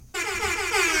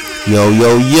Yo,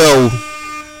 yo, yo.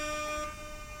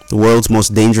 The world's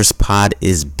most dangerous pod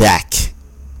is back.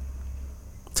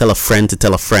 Tell a friend to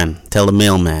tell a friend. Tell the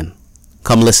mailman.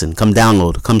 Come listen, come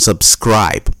download, come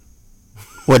subscribe.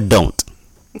 Or don't.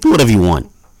 Do whatever you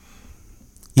want.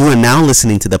 You are now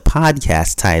listening to the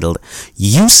podcast titled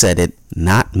You Said It,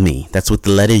 Not Me. That's with the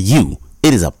letter U.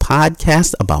 It is a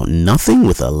podcast about nothing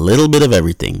with a little bit of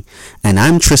everything. And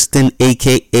I'm Tristan,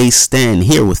 aka Stan,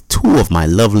 here with two of my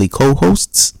lovely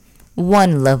co-hosts.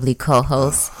 One lovely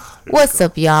co-host. What's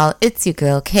up, y'all? It's your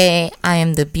girl Kay. I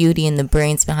am the beauty and the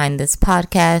brains behind this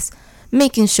podcast,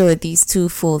 making sure these two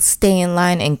fools stay in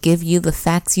line and give you the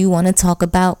facts you want to talk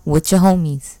about with your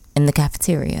homies in the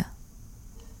cafeteria.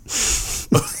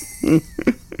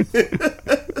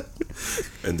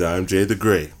 And I'm Jay the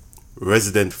Gray,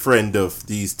 resident friend of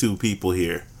these two people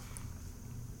here.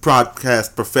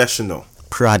 Podcast professional.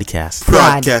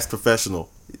 Podcast professional.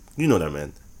 You know that,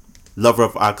 man. Lover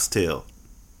of oxtail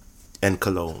and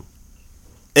cologne.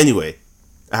 Anyway,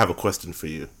 I have a question for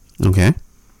you. Okay.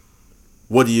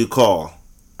 What do you call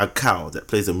a cow that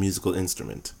plays a musical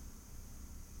instrument?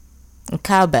 A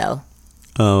cowbell.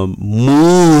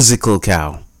 Musical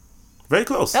cow. Very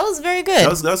close. That was very good.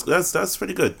 That's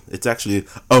pretty good. It's actually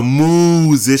a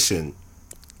musician.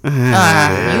 You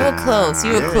were close.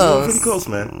 You were close. Pretty close,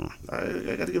 man.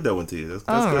 I got to give that one to you. That's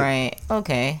All good. right.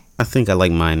 Okay. I think I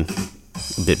like mine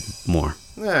a bit more.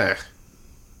 Yeah.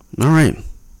 All right.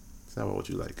 It's not what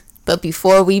you like. But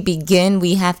before we begin,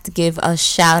 we have to give a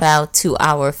shout out to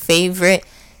our favorite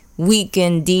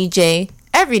weekend DJ,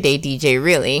 everyday DJ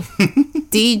really,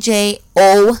 DJ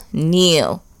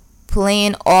O'Neal,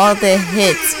 playing all the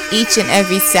hits each and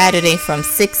every Saturday from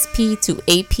 6p to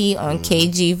 8p on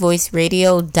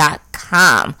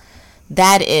kgvoiceradio.com.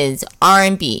 That is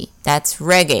R&B, that's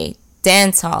reggae,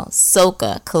 dancehall,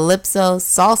 soca, calypso,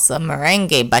 salsa,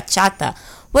 merengue, bachata.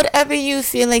 Whatever you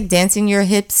feel like dancing your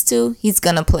hips to, he's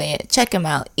gonna play it. Check him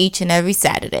out each and every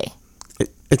Saturday.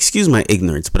 Excuse my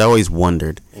ignorance, but I always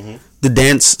wondered. The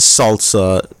dance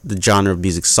salsa, the genre of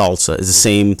music salsa, is the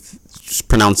same,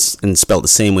 pronounced and spelled the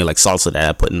same way like salsa that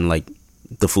I put in like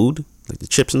the food, like the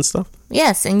chips and stuff?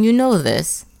 Yes, and you know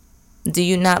this. Do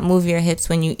you not move your hips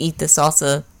when you eat the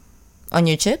salsa on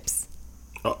your chips?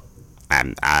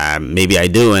 Maybe I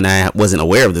do, and I wasn't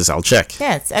aware of this. I'll check.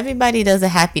 Yes, everybody does a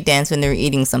happy dance when they're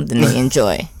eating something they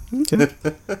enjoy. Okay.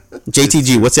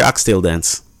 JTG, what's your oxtail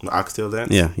dance? An oxtail dance?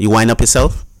 Yeah, you wind up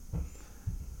yourself?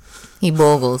 He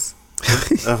bogles.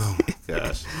 Oh my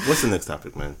gosh. What's the next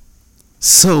topic, man?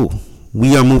 So,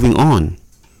 we are moving on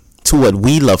to what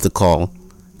we love to call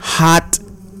hot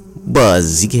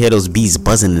buzz. You can hear those bees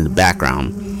buzzing in the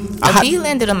background. A bee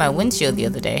landed on my windshield the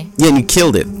other day. Yeah, and you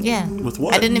killed it. Yeah. With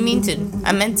what? I didn't mean to.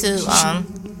 I meant to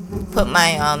put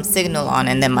my signal on,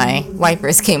 and then my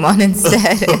wipers came on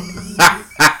instead.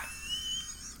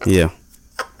 Yeah.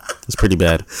 It's pretty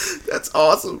bad. That's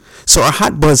awesome. So our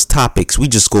hot buzz topics, we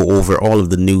just go over all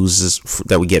of the news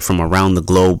that we get from around the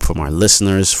globe, from our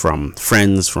listeners, from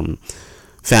friends, from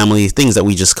family, things that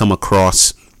we just come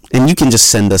across. And you can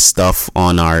just send us stuff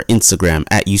on our Instagram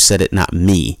at You Said It Not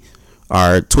Me,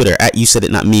 our Twitter at You Said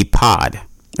It Not Me Pod,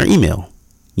 our email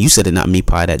You Said It Not Me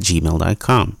Pod at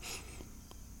gmail.com.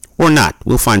 Or not,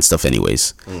 we'll find stuff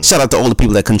anyways. Shout out to all the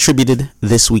people that contributed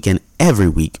this week and every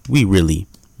week. We really,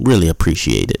 really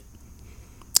appreciate it.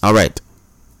 All right,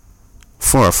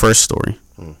 for our first story,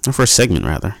 our first segment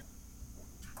rather.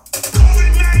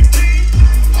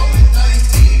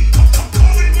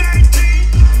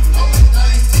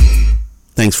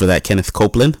 Thanks for that, Kenneth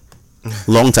Copeland,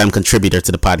 longtime contributor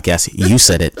to the podcast. You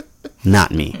said it,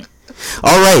 not me.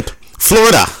 All right,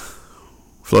 Florida.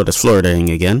 Florida's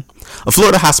Floridaing again. A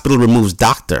Florida hospital removes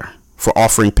doctor for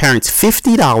offering parents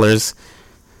 $50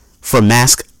 for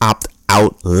mask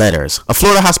opt-out letters. A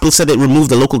Florida hospital said it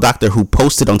removed a local doctor who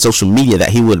posted on social media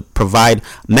that he would provide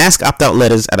mask opt-out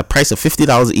letters at a price of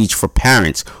 $50 each for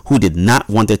parents who did not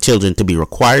want their children to be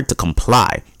required to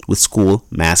comply with school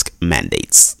mask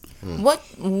mandates.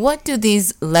 What do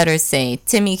these letters say?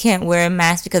 Timmy can't wear a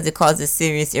mask because it causes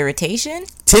serious irritation?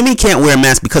 Timmy can't wear a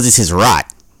mask because it's his right.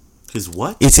 His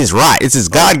what? It's his right. It's his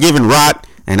God-given right,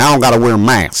 and I don't gotta wear a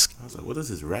mask. I was like, what does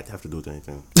his rat have to do with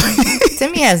anything?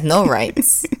 Timmy has no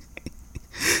rights.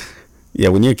 Yeah,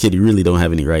 when you're a kid, you really don't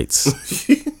have any rights.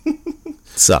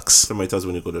 Sucks. Somebody tells you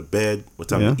when you go to bed, what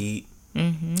time to eat.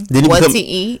 Then What to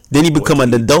eat? Then you become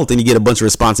an adult and you get a bunch of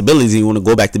responsibilities and you want to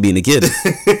go back to being a kid.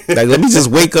 Like, let me just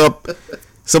wake up.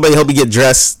 Somebody help me get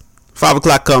dressed. 5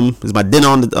 o'clock come. Is my dinner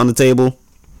on the table?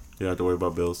 You don't have to worry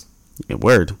about bills. Yeah,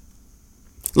 word.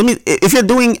 If you're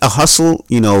doing a hustle,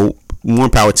 more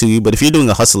power to you. But if you're doing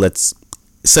a hustle that's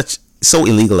such so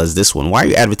illegal as this one, why are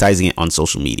you advertising it on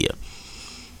social media?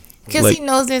 Because he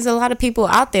knows there's a lot of people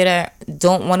out there that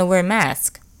don't want to wear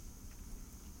masks.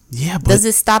 Yeah, but does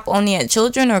it stop only at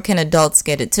children, or can adults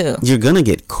get it too? You're gonna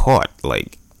get caught.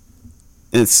 Like,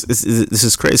 this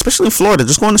is crazy, especially in Florida.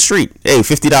 Just go on the street. Hey,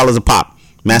 $50 a pop.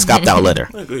 Mask opt out letter.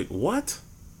 Wait, what?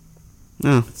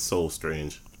 Yeah, it's so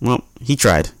strange. Well, he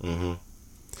tried.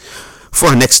 For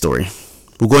our next story,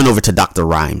 we're going over to Dr.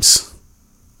 Rhymes.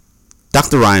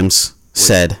 Dr. Rhymes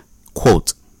said,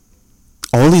 quote,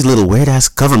 "All these little weird ass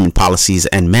government policies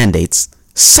and mandates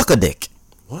suck a dick."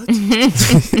 What? Damn.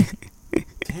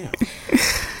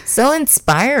 So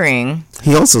inspiring.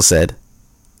 He also said,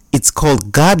 "It's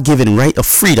called God-given right of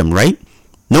freedom, right?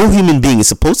 No human being is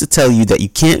supposed to tell you that you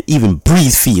can't even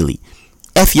breathe freely.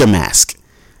 F your mask."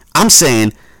 I'm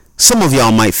saying some of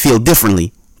y'all might feel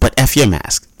differently, but F your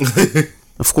mask.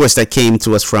 Of course, that came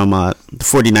to us from the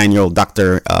 49-year-old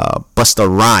Dr. Busta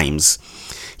Rhymes.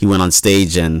 He went on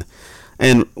stage and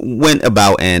went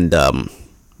about and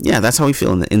yeah, that's how we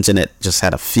feel. And the internet just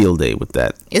had a field day with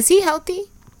that. Is he healthy?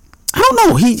 I don't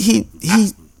know. He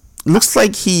looks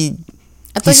like he.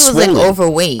 I thought he was swollen. Like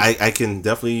overweight. I can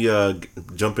definitely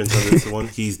jump into this one.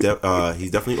 He's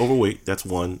definitely overweight. That's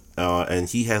one. And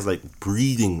he has like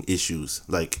breathing issues.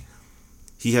 Like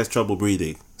he has trouble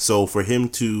breathing. So for him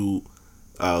to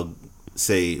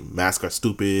say masks are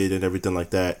stupid and everything like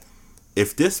that,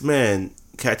 if this man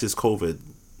catches COVID,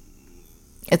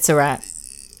 it's a wrap.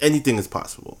 Anything is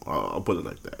possible. I'll put it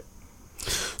like that.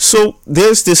 So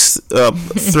there's this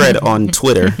thread on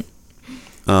Twitter.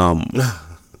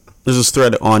 There's this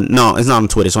thread on it's not on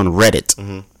Twitter. It's on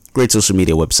Reddit. Great social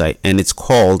media website, and it's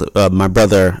called. My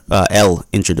brother L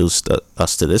introduced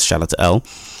us to this. Shout out to L.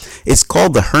 It's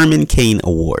called the Herman Cain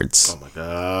Awards. Oh my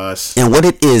gosh! And what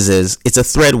it is it's a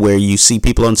thread where you see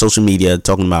people on social media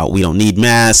talking about we don't need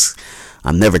masks.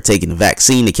 I'm never taking the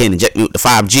vaccine. They can't inject me with the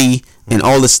 5G and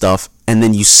all this stuff. And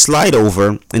then you slide over,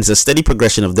 and it's a steady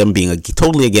progression of them being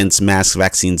totally against masks,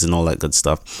 vaccines, and all that good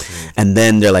stuff. And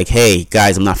then they're like, "Hey,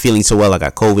 guys, I'm not feeling so well. I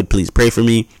got COVID. Please pray for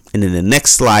me." And then the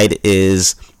next slide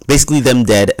is basically them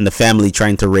dead and the family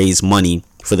trying to raise money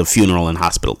for the funeral and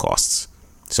hospital costs.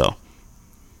 So,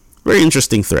 very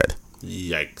interesting thread.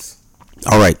 Yikes.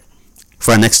 All right,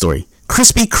 for our next story.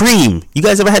 Krispy Kreme. You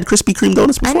guys ever had Krispy Kreme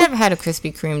donuts before? I never had a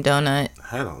Krispy Kreme donut.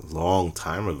 I had a long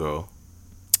time ago.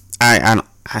 I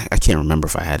can't remember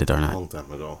if I had it or not. A long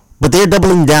time ago. But they're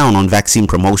doubling down on vaccine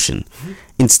promotion.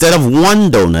 Instead of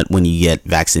one donut when you get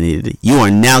vaccinated, you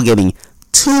are now getting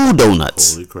 2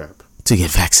 donuts. Holy crap. To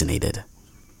get vaccinated.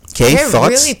 Okay, they're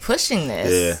thoughts? really pushing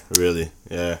this. Yeah, really.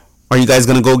 Yeah. Are you guys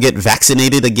gonna go get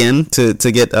vaccinated again to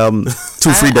get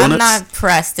 2 free donuts? I'm not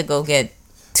pressed to go get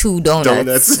 2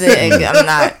 donuts.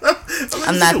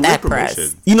 I'm not that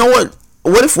pressed. You know what?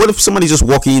 What if somebody's just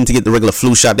walking in to get the regular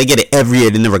flu shot? They get it every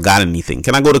year. They never got anything.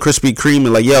 Can I go to Krispy Kreme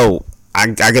and like, yo, I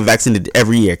get vaccinated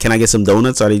every year. Can I get some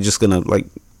donuts? Are they just gonna like,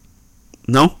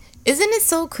 no? Isn't it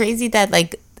so crazy that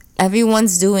like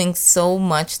everyone's doing so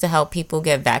much to help people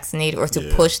get vaccinated or to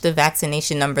push the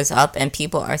vaccination numbers up, and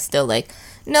people are still like,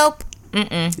 nope,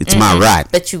 it's my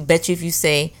right. Bet you if you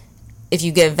say if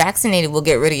you get vaccinated, we'll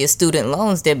get rid of your student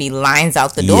loans. There'll be lines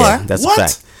out the door. Yeah, that's a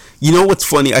fact. You know what's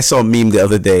funny? I saw a meme the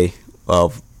other day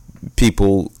of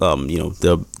people,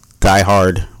 the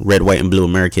diehard red, white, and blue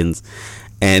Americans,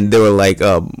 and they were like,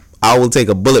 "I will take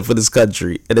a bullet for this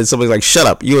country," and then somebody's like, "Shut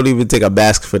up! You don't even take a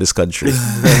mask for this country."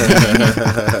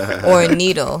 Or a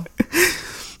needle.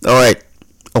 All right,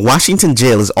 a Washington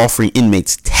jail is offering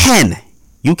inmates 10.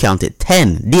 You counted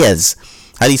 10 dias.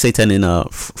 How do you say 10 in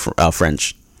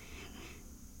French?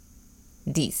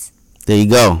 10. There you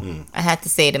go. I had to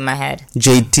say it in my head.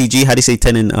 JTG, how do you say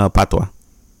 10 in Patois?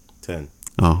 10.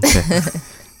 Oh, okay.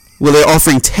 Well, they're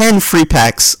offering 10 free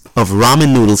packs of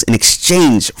ramen noodles in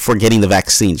exchange for getting the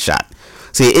vaccine shot.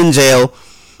 So you're in jail.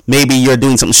 Maybe you're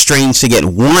doing something strange to get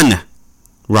 1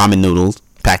 ramen noodle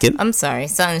packet. I'm sorry,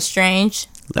 something strange?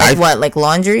 Like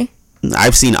laundry?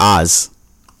 I've seen Oz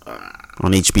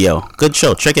on HBO. Good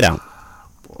show. Check it out.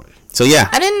 Boy. So, yeah.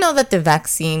 I didn't know that the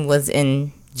vaccine was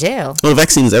in jail. Well, the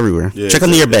vaccine is everywhere. Yeah, check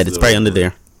under your bed. It's probably under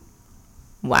there.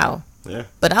 Wow. Yeah.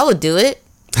 But I would do it.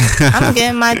 I'm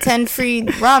getting my 10 free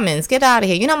ramens. Get out of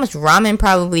here. You know how much ramen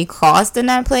probably cost in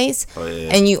that place? Oh,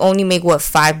 yeah. And you only make, what,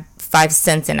 5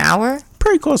 cents an hour?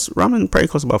 Ramen probably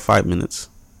costs about 5 minutes.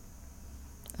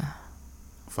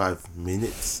 5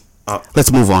 minutes?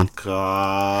 Let's move on.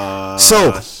 Gosh.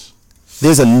 So,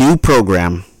 there's a new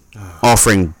program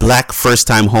offering black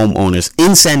first-time homeowners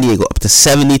in San Diego up to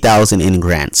 $70,000 in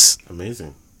grants.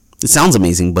 Amazing. It sounds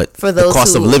amazing, but for those the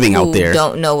cost of living out there.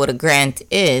 Don't know what a grant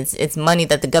is. It's money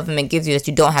that the government gives you that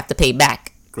you don't have to pay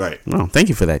back. Right. Oh, thank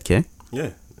you for that, Kay.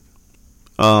 Yeah.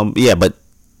 Yeah, but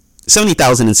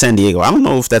 70,000 in San Diego. I don't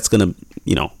know if that's gonna,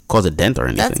 cause a dent or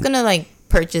anything. That's gonna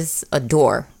purchase a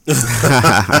door.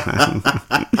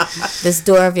 This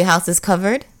door of your house is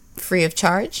covered, free of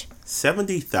charge.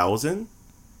 70,000.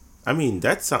 I mean,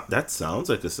 that sounds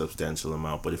like a substantial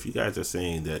amount, but if you guys are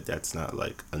saying that that's not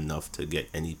enough to get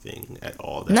anything at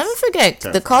all, never forget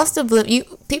terrifying. The cost of living.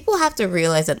 People have to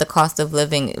realize that the cost of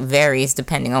living varies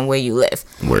depending on where you live.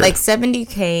 Word. Like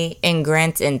 $70,000 in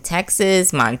grants in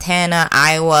Texas, Montana,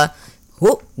 Iowa.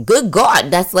 Whoop, good God,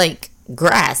 that's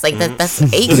grass. That's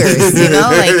acres.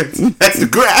 That's the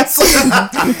grass.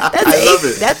 I love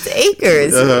it. That's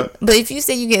acres. Uh-huh. But if you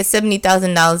say you get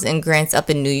 $70,000 in grants up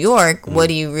in New York, what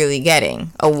are you really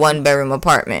getting? A 1-bedroom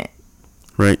apartment,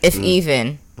 right? If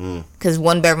even, because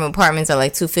 1-bedroom apartments are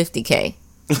 $250,000,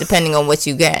 depending on what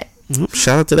you get.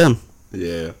 Shout out to them.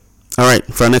 Yeah. All right,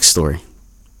 for our next story.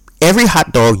 Every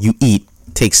hot dog you eat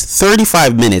takes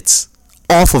 35 minutes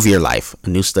off of your life. A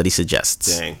new study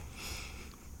suggests. Dang.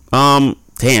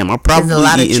 Damn, I'll probably There's a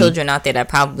lot of children out there that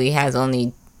probably has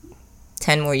only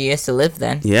 10 more years to live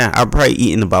then. Yeah, I'll probably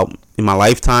eaten about, in my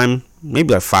lifetime,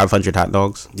 maybe 500 hot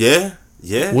dogs. Yeah.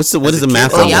 What is the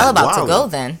math on that? Y'all about to go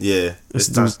then. Yeah.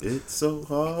 It's so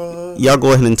hard. Y'all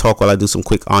go ahead and talk while I do some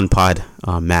quick on-pod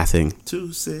mathing.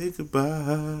 To say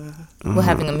goodbye. We're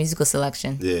having a musical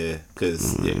selection. Yeah,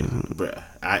 because, bruh,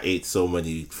 I ate so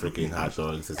many freaking hot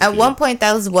dogs. At one point,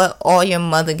 that was what all your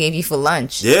mother gave you for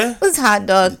lunch. Yeah? It was hot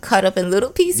dog cut up in little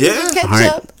pieces with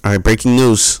ketchup. All right, breaking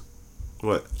news.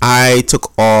 What? I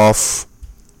took off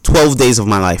 12 days of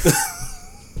my life.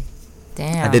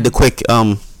 Damn. I did the quick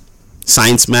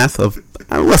science math of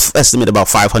a rough estimate about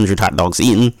 500 hot dogs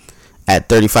eaten at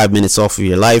 35 minutes off of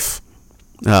your life.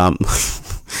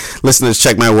 Listeners,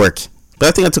 check my work. But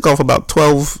I think I took off about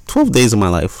 12 days of my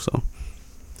life. So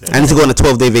I need to go on a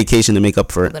 12-day vacation to make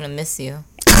up for it. I'm going to miss you.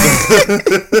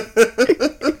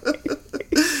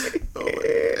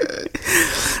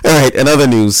 All right, in other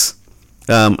news.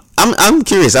 I'm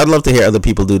curious. I'd love to hear other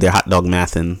people do their hot dog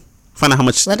math and find out how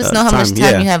much. Let us know how much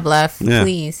time you have left,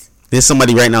 please. There's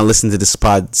somebody right now listening to this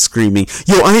pod screaming,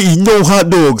 "Yo, I ain't eat no hot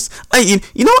dogs. You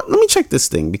know what? Let me check this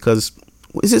thing because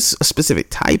is this a specific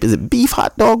type? Is it beef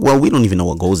hot dog? Well, we don't even know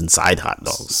what goes inside hot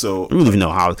dogs. So we don't even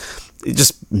know how. It's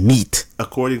just meat."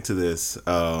 According to this,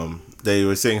 they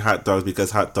were saying hot dogs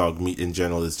because hot dog meat in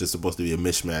general is just supposed to be a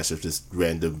mishmash of just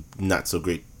random, not so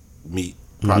great meat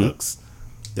products.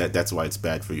 That's why it's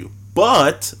bad for you.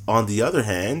 But on the other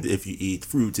hand, if you eat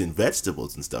fruits and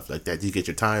vegetables and stuff like that, you get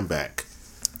your time back.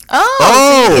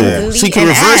 So you can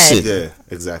reverse it. Yeah,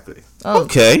 exactly. Oh,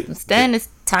 okay. Then it's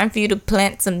time for you to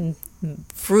plant some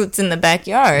fruits in the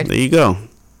backyard. There you go.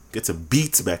 Get some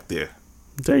beets back there.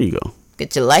 There you go.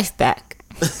 Get your life back.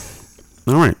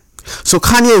 All right. So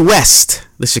Kanye West,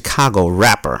 the Chicago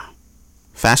rapper,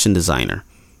 fashion designer,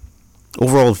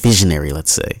 overall visionary,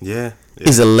 let's say,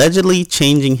 is allegedly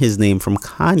changing his name from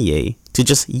Kanye to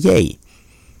just Ye.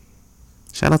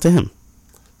 Shout out to him.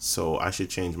 So I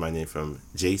should change my name from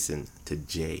Jason to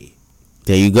Jay.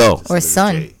 There you go. Or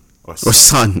son. Or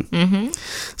son. Mm-hmm.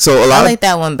 So I like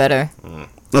that one better.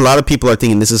 A lot of people are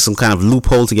thinking this is some kind of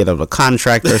loophole to get out of a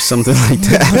contract or something like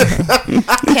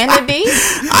that. Can it be?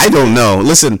 I don't know.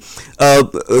 Listen,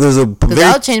 there's a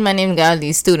I'll change my name and get out of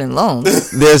these student loans.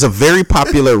 There's a very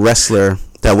popular wrestler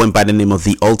that went by the name of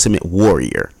The Ultimate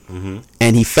Warrior.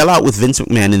 And he fell out with Vince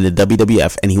McMahon in the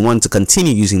WWF, and he wanted to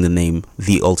continue using the name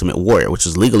The Ultimate Warrior, which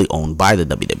was legally owned by the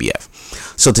WWF.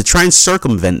 So to try and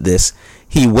circumvent this,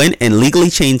 he went and legally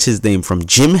changed his name from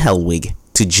Jim Hellwig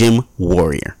to Jim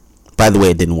Warrior. By the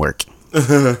way, it didn't work.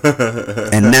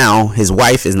 And now his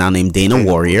wife is now named Dana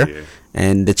Warrior,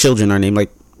 and the children are named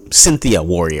Cynthia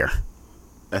Warrior.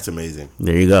 That's amazing.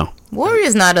 There you go.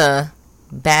 Warrior's not a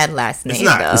bad last name. It's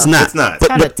not. It's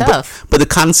kind of tough. But the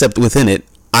concept within it,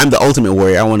 I'm the Ultimate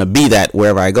Warrior. I want to be that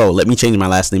wherever I go. Let me change my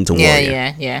last name to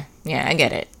Warrior. Yeah. I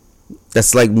get it.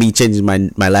 That's like me changing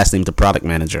my last name to Product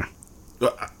Manager.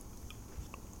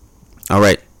 All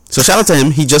right. So shout out to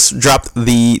him. He just dropped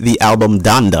the album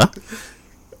Donda,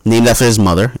 named after his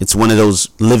mother. It's one of those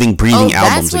living, breathing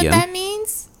albums again. That's what that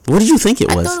means? What did you think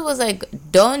it was? I thought it was like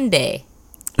donde.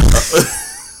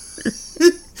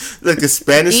 Like a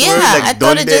Spanish word? Yeah, I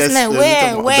thought it just meant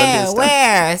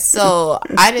where. So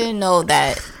I didn't know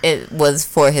that it was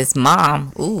for his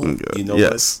mom. Ooh. You know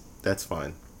what? That's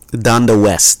fine. Donda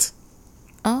West.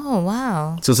 Oh,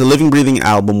 wow. So it's a living, breathing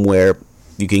album where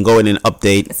you can go in and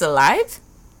update. It's alive?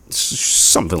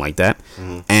 Something like that.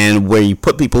 And where you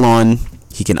put people on,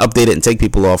 he can update it and take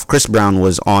people off. Chris Brown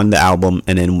was on the album,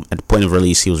 and then at the point of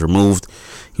release, he was removed.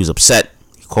 He was upset.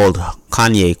 He called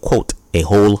Kanye, quote, a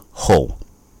whole hoe.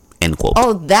 End quote.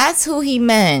 Oh, that's who he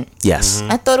meant. Yes.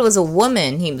 I thought it was a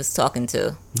woman he was talking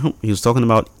to. No, he was talking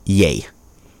about Ye.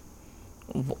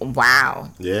 Wow.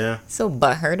 Yeah. So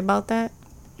butthurt about that?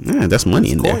 Yeah, that's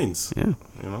money in coins. there. Yeah.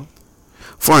 You know?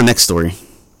 For our next story,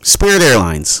 Spirit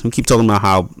Airlines. We keep talking about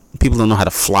how people don't know how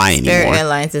to fly anymore. Spirit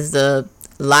Airlines is the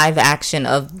live action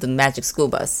of the Magic School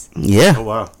Bus. Yeah. Oh,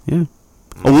 wow. Yeah.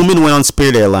 A woman went on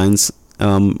Spirit Airlines.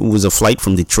 It was a flight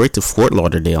from Detroit to Fort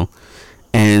Lauderdale,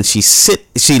 and she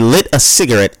lit a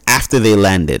cigarette after they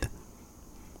landed,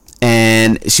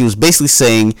 and she was basically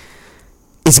saying,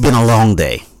 "It's been a long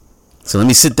day, so let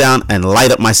me sit down and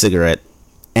light up my cigarette."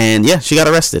 And yeah, she got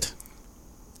arrested.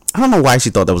 I don't know why she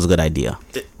thought that was a good idea.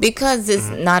 Because it's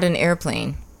not an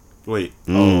airplane. Wait.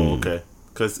 Oh, okay.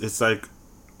 Because it's like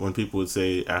when people would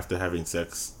say after having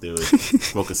sex, they would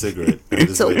smoke a cigarette.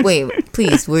 So, wait,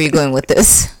 please, where are you going with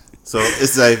this? So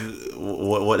it's like,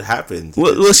 what happened?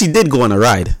 Well, she did go on a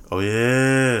ride. Oh,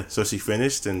 yeah. So she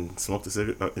finished and smoked a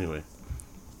cigarette? Oh, anyway.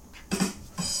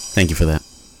 Thank you for that.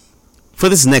 For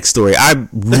this next story, I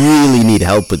really need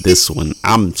help with this one.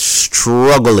 I'm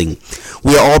struggling.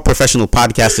 We are all professional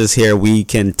podcasters here. We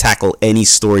can tackle any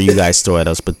story you guys throw at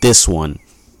us. But this one,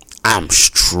 I'm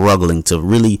struggling to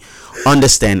really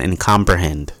understand and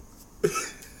comprehend.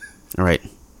 All right.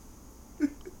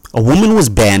 A woman was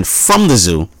banned from the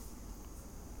zoo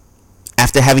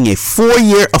after having a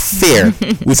 4-year affair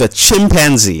with a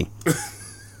chimpanzee.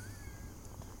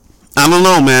 I don't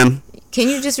know, man. Can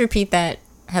you just repeat that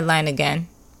headline again?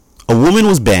 A woman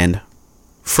was banned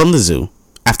from the zoo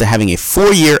after having a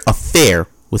 4-year affair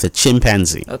with a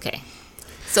chimpanzee. Okay.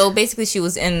 So basically she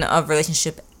was in a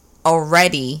relationship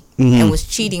already and was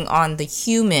cheating on the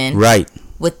human Right.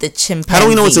 with the chimpanzee. How do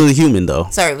we know it's a human, though?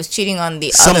 Sorry, was cheating on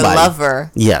the Somebody. other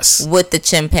lover Yes. with the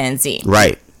chimpanzee.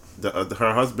 Right.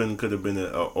 Her husband could have been,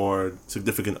 or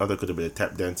significant other could have been a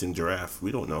tap dancing giraffe.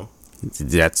 We don't know.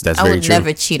 That's I very would true.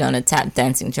 never cheat on a tap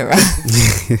dancing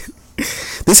giraffe.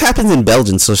 This happens in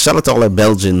Belgium, so shout out to all our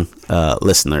Belgian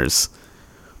listeners.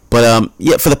 But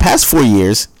yeah, for the past 4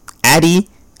 years, Addie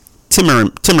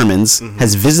Timmermans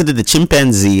has visited a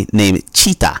chimpanzee named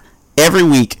Cheetah every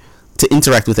week to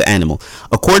interact with the animal.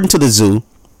 According to the zoo,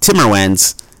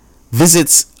 Timmermans'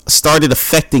 visits started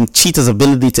affecting Cheetah's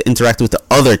ability to interact with the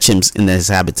other chimps in his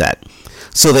habitat.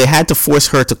 So they had to force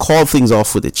her to call things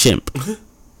off with the chimp.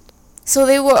 So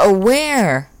they were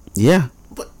aware. Yeah.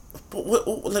 But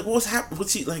what was happening?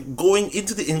 Was she like going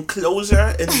into the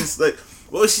enclosure and just like,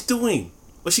 what was she doing?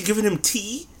 Was she giving him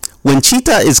tea? When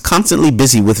Cheetah is constantly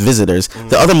busy with visitors,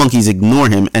 the other monkeys ignore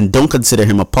him and don't consider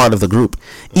him a part of the group,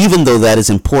 even though that is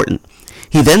important.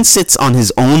 He then sits on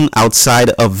his own outside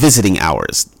of visiting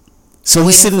hours. So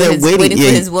he's sitting there waiting. For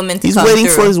his woman to he's come waiting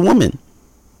through. for his woman.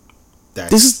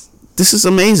 This is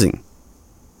amazing.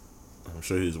 I'm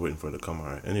sure he was waiting for her to come. All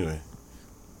right. Anyway.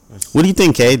 What do you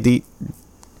think, Kay? Do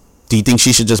you think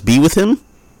she should just be with him?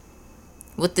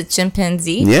 With the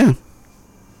chimpanzee? Yeah.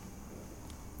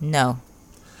 No.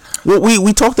 Well,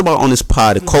 we talked about on this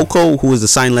pod Coco, who was the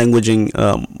sign languaging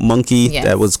monkey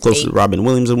that was close to Robin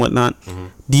Williams and whatnot.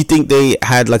 Do you think they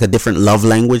had like a different love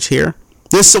language here?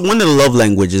 There's one of the love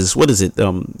languages. What is it?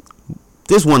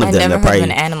 There's one of I them. never that heard probably of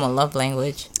an animal love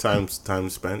language. Time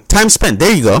spent. Time spent.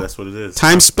 There you go. That's what it is.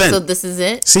 Time spent. So this is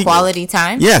it? See, quality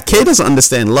time? Yeah, Kay doesn't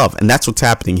understand love, and that's what's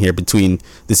happening here between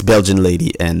this Belgian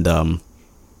lady and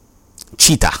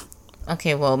Cheetah.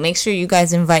 Okay, well, make sure you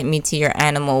guys invite me to your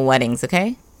animal weddings,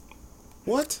 okay?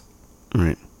 What? All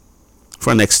right.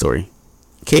 For our next story,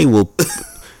 Kay will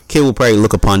probably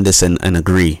look upon this and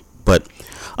agree, but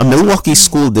a Milwaukee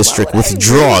school district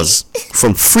withdraws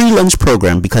from free lunch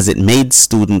program because it made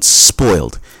students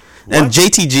spoiled. What? And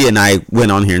JTG and I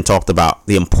went on here and talked about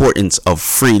the importance of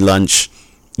free lunch,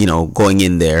 going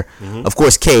in there. Of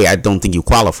course, Kay, I don't think you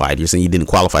qualified. You're saying you didn't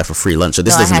qualify for free lunch, so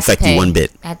this doesn't affect you one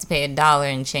bit. I had to pay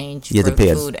 $1 and change you for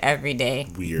food every day.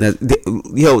 Weird.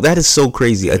 That is so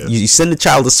crazy. Yeah. You send a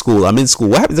child to school. I'm in school.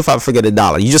 What happens if I forget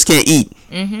 $1? You just can't eat.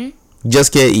 You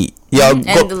just can't eat. And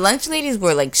the lunch ladies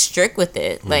were like strict with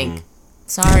it. Like,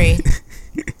 sorry.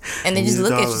 And they just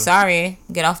look at you. Sorry.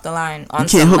 Get off the line. You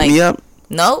can't hook me up?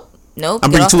 Nope. I'll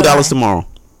bring $2 tomorrow.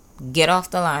 Get off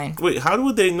the line. Wait, how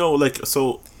would they know? Like,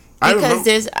 so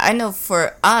because I know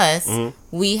for us,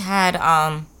 we had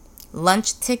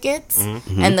lunch tickets,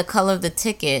 and the color of the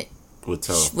ticket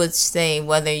would say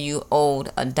whether you owed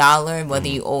 $1, whether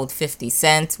you owed 50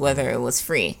 cents, whether it was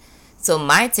free. So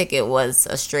my ticket was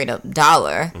a straight up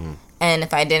 $1, and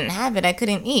if I didn't have it, I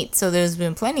couldn't eat. So there's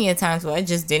been plenty of times where I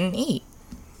just didn't eat.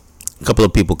 A couple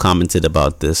of people commented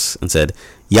about this and said,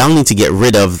 y'all need to get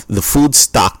rid of the food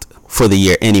stocked for the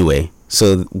year anyway.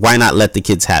 So why not let the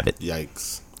kids have it?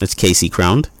 Yikes. It's Casey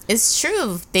crowned. It's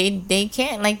true. They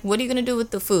can't. Like, what are you gonna do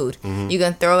with the food? You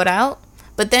gonna throw it out?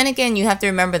 But then again, you have to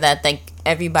remember that like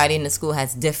everybody in the school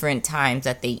has different times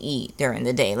that they eat during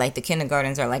the day. Like the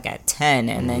kindergartens are like at 10,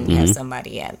 and then you have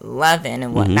somebody at 11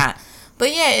 and whatnot.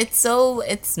 But yeah,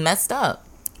 it's messed up.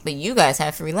 But you guys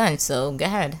have free lunch, so go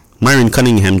ahead. Myron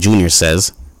Cunningham Jr.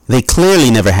 says they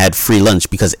clearly never had free lunch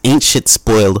because ain't shit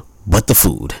spoiled but the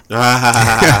food.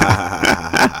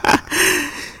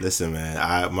 Listen,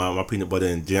 man, my peanut butter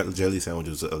and jelly sandwich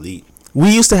was elite. We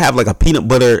used to have like a peanut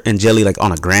butter and jelly like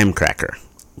on a graham cracker.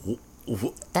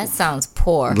 That sounds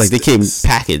poor. Like they came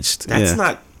packaged. That's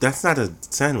not a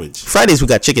sandwich. Fridays we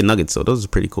got chicken nuggets, so those are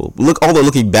pretty cool. Although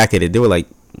looking back at it, they were like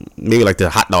maybe like the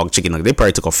hot dog chicken nugget. They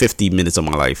probably took off 50 minutes of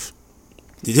my life.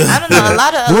 I don't know. A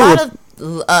lot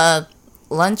of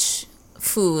lunch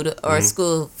food or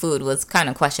school food was kind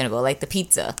of questionable. Like the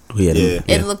pizza,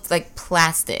 it looked like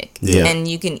plastic, and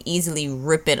you can easily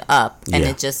rip it up, and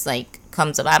it just like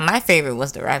comes up. My favorite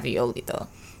was the ravioli, though.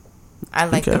 I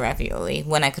like the ravioli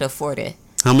when I could afford it.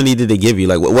 How many did they give you?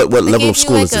 Like what level of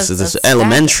school is this? Is this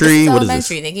elementary? What is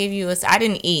this? Elementary. They gave you I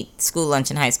didn't eat school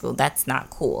lunch in high school. That's not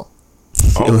cool.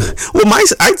 Oh. Well,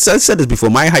 I said this before.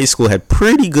 My high school had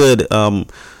pretty good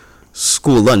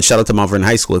school lunch. Shout out to Mount Vernon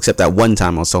High School. Except that one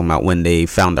time I was talking about when they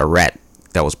found a rat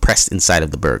that was pressed inside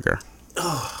of the burger.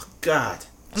 Oh God!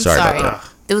 I'm sorry. about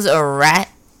that. There was a rat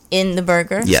in the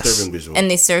burger. Yes. And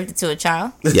they served it to a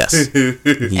child. Yes. He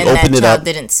and opened that it child up.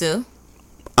 didn't sue.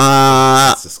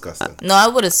 That's disgusting. No, I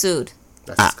would have sued.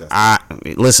 That's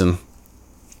disgusting. Listen.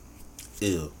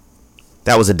 Ew.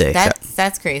 That was a day.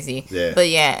 That's crazy. Yeah. But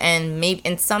yeah,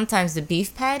 and sometimes the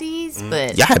beef patties.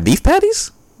 But Y'all had beef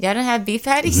patties? y'all don't have beef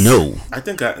patties? No. I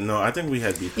think we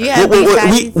had beef. You had beef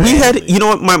patties? We had, you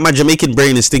know what, my Jamaican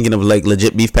brain is thinking of like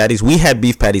legit beef patties. We had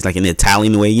beef patties like in the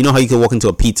Italian way. You know how you can walk into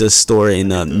a pizza store in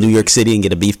New York City and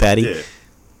get a beef patty? Yeah.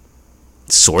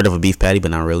 Sort of a beef patty,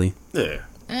 but not really. Yeah.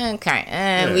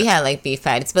 Okay. We had like beef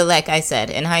patties. But like I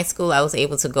said, in high school, I was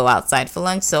able to go outside for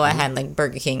lunch. So I had like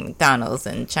Burger King, McDonald's,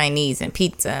 and Chinese, and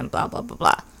pizza, and blah, blah, blah,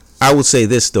 blah. I would say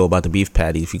this, though, about the beef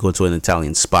patty. If you go to an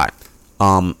Italian spot,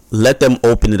 let them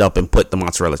open it up and put the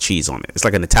mozzarella cheese on it. It's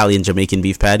like an Italian Jamaican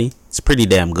beef patty. It's pretty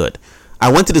damn good.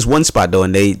 I went to this one spot, though,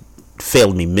 and they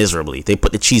failed me miserably. They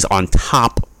put the cheese on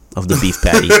top of the beef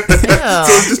patty. So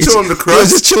it's just chilling on the crust. It was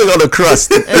just chilling on the crust.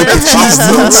 The cheese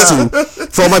needs to.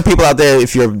 For all my people out there,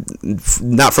 if you're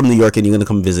not from New York and you're gonna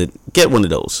come visit, get one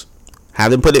of those.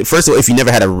 Have them put it first of all. If you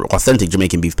never had an authentic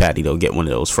Jamaican beef patty, though, get one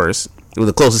of those first. What's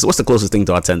the closest thing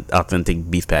to authentic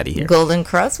beef patty here? Golden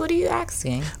crust? What are you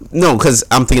asking? No, because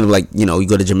I'm thinking of like, you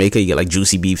go to Jamaica, you get like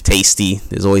juicy beef, tasty.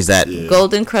 There's always that. Yeah.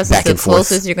 Golden crust is the forth.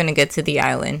 closest you're gonna get to the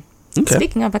island. Okay.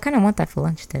 Speaking of, I kind of want that for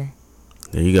lunch today.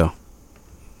 There you go.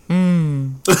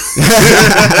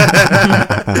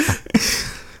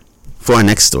 For our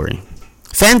next story,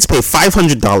 fans pay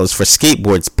 $500 for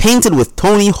skateboards painted with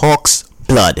Tony Hawk's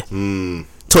blood. Tony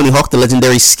Hawk, the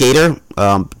legendary skater,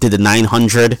 did the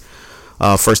 900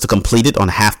 first to complete it on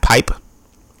half pipe.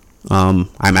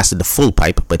 I mastered the full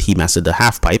pipe, but he mastered the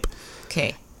half pipe.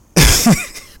 Okay.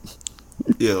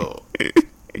 Yo.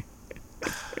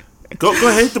 Go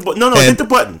ahead. Hit the button. No, hit the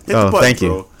button. Hit the button, thank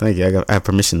bro. you. Thank you. I have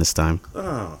permission this time.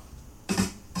 Oh.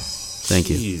 Thank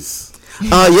you. Jeez.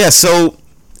 Yeah, so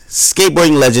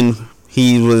skateboarding legend.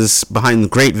 He was behind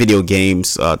great video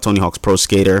games. Tony Hawk's Pro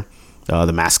Skater,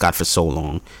 the mascot for so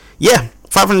long. Yeah,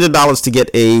 $500 to get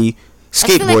a skateboard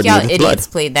I feel like y'all with idiots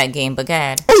blood. played that game, but go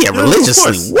ahead. Oh yeah, No, of religiously.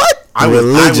 course. What? I was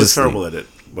Religiously. terrible at it,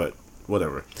 but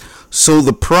whatever. So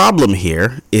the problem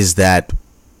here is that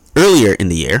earlier in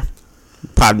the year,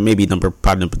 maybe number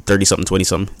 30-something,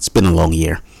 20-something. It's been a long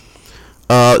year.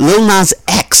 Lil Nas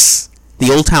X,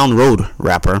 the Old Town Road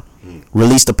rapper,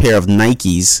 released a pair of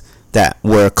Nikes that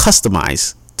were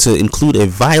customized to include a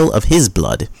vial of his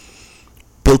blood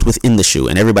built within the shoe,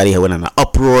 and everybody went in an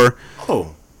uproar.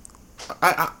 Oh,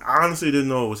 I honestly didn't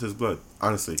know it was his blood.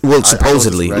 Honestly, Well,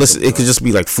 supposedly, I listen, it could just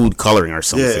be like food coloring or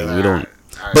something. Yeah, We don't.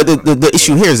 But the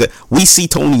issue here is that we see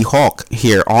Tony Hawk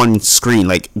here on screen,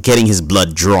 like getting his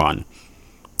blood drawn,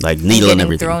 like needle and Getting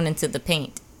everything. thrown into the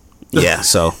paint. Yeah,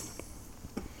 so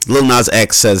Lil Nas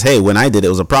X says, "Hey, when I did it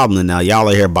was a problem, and now y'all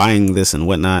are here buying this and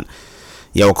whatnot.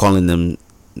 Y'all were calling them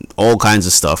all kinds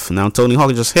of stuff. And now Tony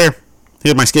Hawk is just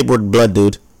here's my skateboard blood,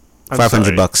 dude.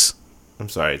 $500. I'm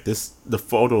sorry. The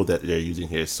photo that they're using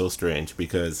here is so strange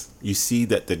because you see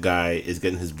that the guy is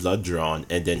getting his blood drawn,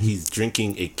 and then he's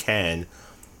drinking a can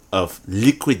of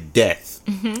liquid death.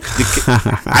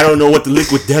 I don't know what the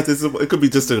liquid death is. It could be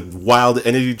just a wild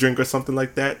energy drink or something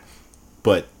like that.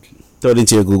 But Throw it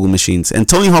into your Google machines. And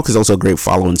Tony Hawk is also a great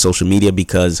follow on social media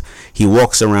because he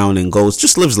walks around and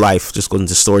just lives life, just goes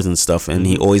into stores and stuff, and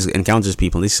he always encounters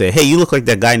people. And they say, "Hey, you look like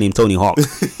that guy named Tony Hawk."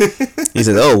 He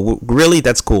says, "Oh, really?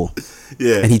 That's cool."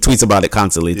 Yeah. And he tweets about it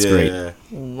constantly. It's great.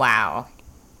 Wow.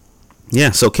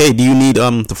 Yeah. So, Kay, do you need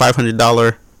the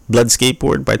 $500 blood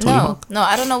skateboard by Tony Hawk? No,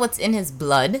 I don't know what's in his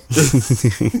blood.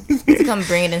 To come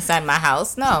bring it inside my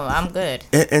house. No, I'm good.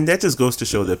 And that just goes to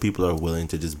show that people are willing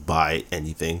to just buy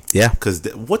anything. Yeah. Because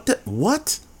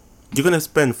what? You're going to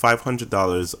spend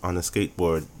 $500 on a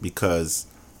skateboard because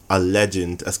a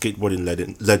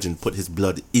skateboarding legend put his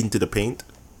blood into the paint?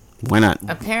 Why not?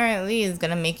 Apparently, it's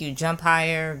going to make you jump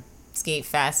higher, skate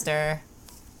faster,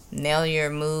 nail your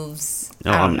moves.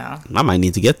 I don't know. I might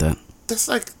need to get that. That's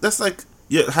like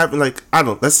yeah, having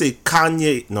let's say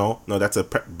Kanye. No, that's a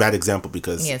bad example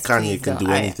because Kanye can do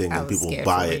anything and people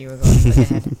buy it.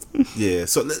 Yeah,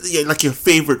 so yeah, like your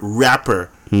favorite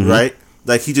rapper, right?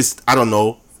 Like he just, I don't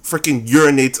know, freaking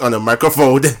urinates on a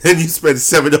microphone and then you spend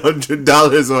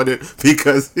 $700 on it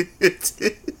because it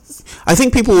is. I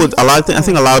think a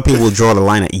lot of people would draw the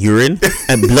line at urine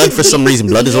and blood. For some reason,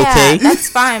 blood is okay. That's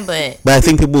fine, but I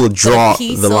think people would draw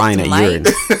the line at urine.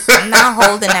 I'm not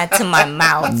holding that to my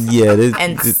mouth. Yeah,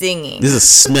 singing. There's a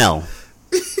smell.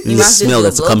 There's a smell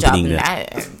that's accompanying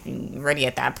that. Ready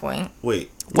at that point. Wait.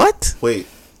 What? Wait.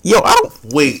 Yo, I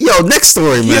don't. Wait. Yo, next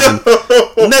story, man.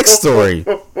 Next story.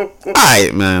 All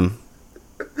right, man.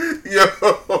 Yo.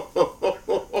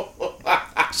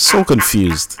 So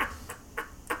confused.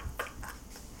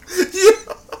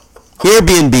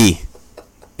 Airbnb.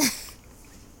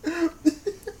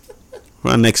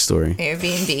 We're on next story.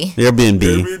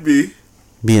 Airbnb.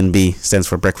 B&B stands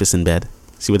for breakfast in bed.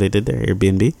 See what they did there?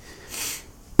 Airbnb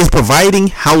is providing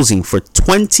housing for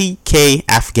 20,000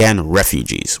 Afghan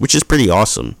refugees, which is pretty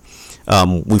awesome.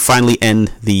 We finally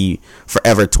end the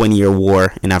forever 20-year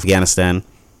war in Afghanistan,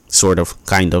 sort of,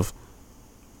 kind of.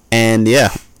 And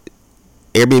yeah,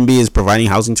 Airbnb is providing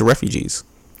housing to refugees.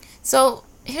 So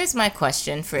here's my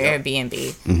question for Airbnb.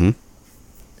 Mm-hmm.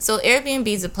 So Airbnb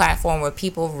is a platform where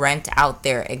people rent out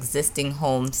their existing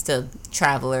homes to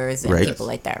travelers and people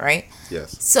like that, right?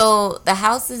 Yes. So the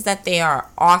houses that they are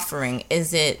offering,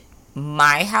 is it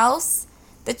my house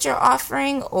that you're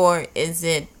offering, or is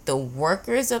it the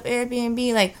workers of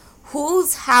Airbnb? Like,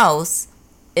 whose house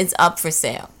is up for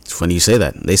sale? It's funny you say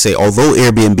that. They say, although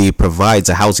Airbnb provides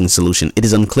a housing solution, it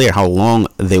is unclear how long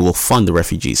they will fund the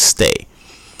refugees' stay.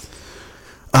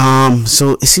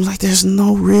 So it seems like there's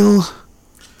no real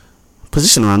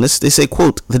position around this. They say,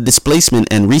 quote, the displacement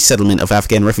and resettlement of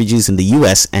Afghan refugees in the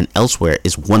U.S. and elsewhere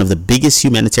is one of the biggest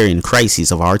humanitarian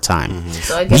crises of our time. Mm-hmm.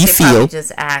 So I guess they probably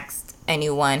just asked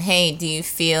anyone, hey, do you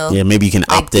feel maybe you can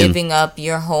like opt in, giving up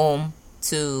your home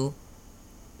to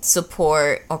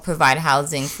support or provide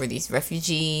housing for these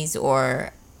refugees,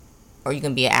 or you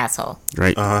can be an asshole.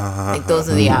 Right. Like, those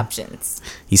are the options.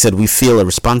 He said, we feel a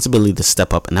responsibility to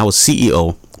step up. And that was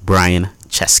CEO Brian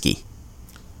Chesky.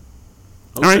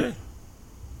 Okay. All right.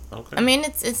 Okay. I mean,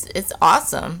 it's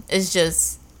awesome. It's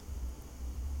just,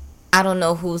 I don't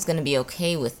know who's going to be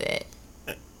okay with it.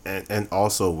 And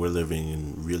also, we're living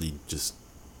in really just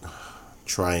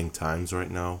trying times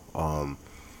right now.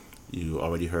 You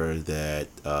already heard that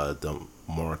the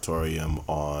moratorium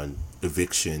on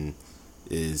eviction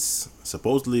is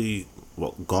supposedly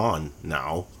gone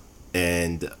now,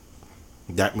 and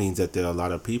that means that there are a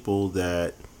lot of people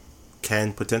that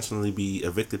can potentially be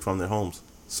evicted from their homes.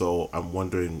 So I'm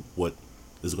wondering what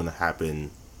is going to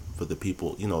happen for the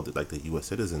people, like the U.S.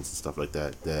 citizens and stuff like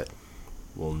that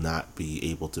will not be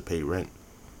able to pay rent.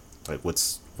 Like,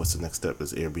 what's the next step?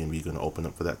 Is Airbnb going to open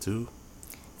up for that too?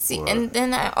 See, and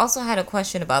then I also had a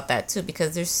question about that too,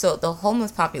 because the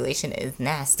homeless population is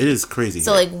nasty. It is crazy.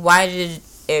 So, like, why did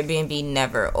Airbnb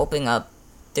never open up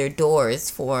their doors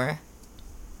for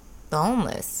the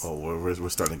homeless? Oh, we're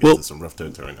starting to get into some rough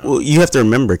territory now. Well, you have to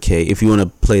remember, Kay, if you want to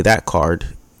play that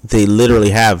card, they literally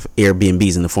have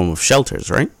Airbnbs in the form of shelters,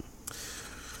 right?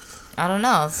 I don't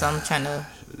know, so I'm trying to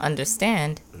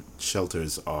understand.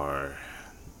 Shelters are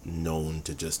known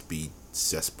to just be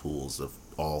cesspools of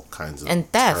all kinds of and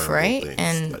theft, right? things,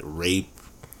 and like rape,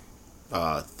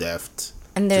 theft.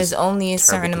 And there's only a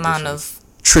certain amount of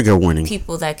trigger warning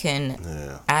people that can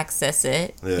access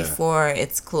it before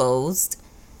it's closed,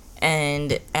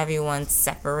 and everyone's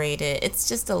separated. It's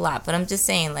just a lot. But I'm just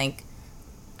saying, like,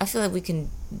 I feel like we can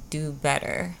do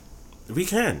better. We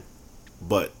can,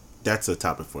 but that's a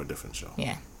topic for a different show.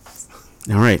 Yeah.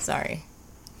 All right. Sorry.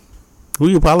 Who are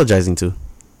you apologizing to?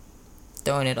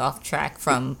 Throwing it off track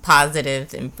from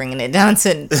positive and bringing it down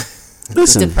to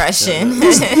Listen, depression.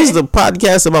 This is the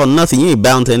podcast about nothing. You ain't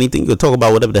bound to anything. You can talk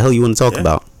about whatever the hell you want to talk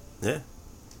about. Yeah.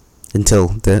 Until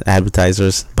the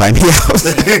advertisers buy me out.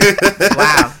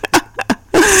 Wow.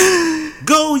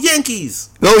 Go Yankees!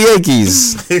 Go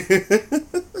Yankees!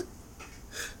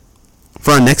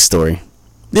 For our next story.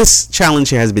 This challenge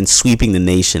here has been sweeping the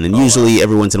nation, and usually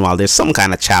every once in a while there's some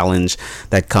kind of challenge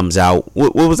that comes out.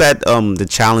 What was that? The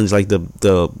challenge, like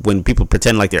the when people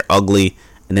pretend like they're ugly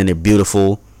and then they're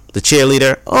beautiful. The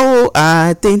cheerleader. Oh,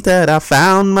 I think that I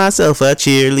found myself a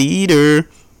cheerleader.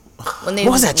 When they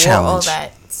what was that challenge? All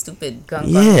that stupid gunk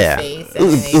on their face.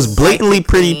 It was blatantly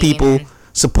pretty people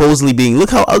supposedly being, look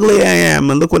how ugly I am,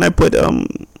 and look when I put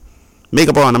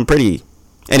makeup on, I'm pretty.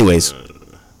 Anyways.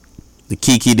 The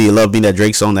Kiki Do You Love Me, that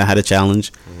Drake song that had a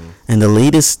challenge. And the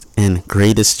latest and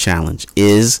greatest challenge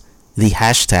is the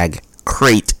hashtag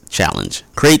crate challenge.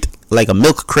 Crate, like a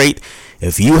milk crate.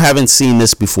 If you haven't seen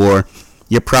this before,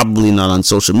 you're probably not on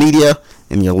social media,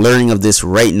 and you're learning of this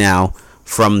right now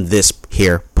from this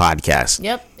here podcast.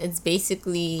 Yep, it's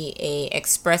basically a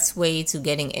express way to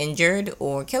getting injured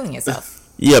or killing yourself.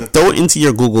 Yep, throw it into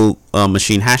your Google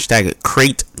machine, hashtag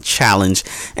crate challenge.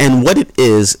 And what it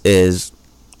is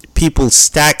people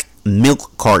stack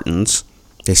milk cartons.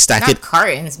 They stack Not it.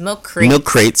 cartons, milk crates. Milk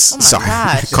crates. Oh my Sorry,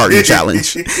 gosh. carton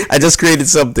challenge. I just created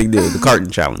something new. The carton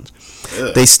challenge.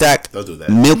 They stack Don't do that.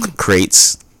 milk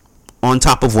crates on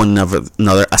top of one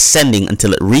another, ascending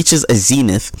until it reaches a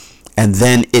zenith, and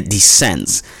then it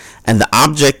descends. And the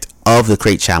object of the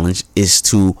crate challenge is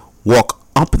to walk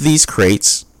up these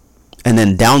crates and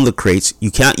then down the crates. You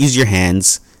cannot use your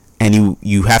hands, and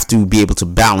you have to be able to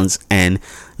balance. And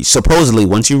supposedly,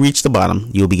 once you reach the bottom,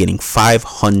 you'll be getting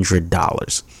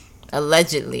 $500.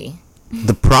 Allegedly.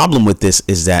 The problem with this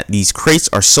is that these crates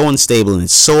are so unstable and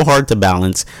it's so hard to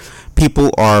balance.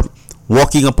 People are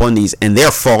walking up on these and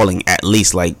they're falling, at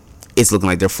least like it's looking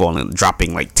like they're falling,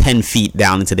 dropping like 10 feet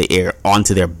down into the air,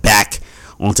 onto their back,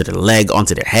 onto their leg,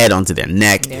 onto their head, onto their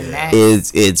neck.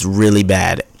 It's really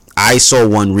bad. I saw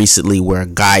one recently where a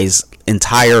guy's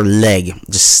entire leg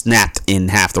just snapped in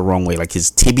half the wrong way, like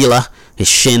his tibia, his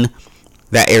shin,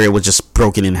 that area was just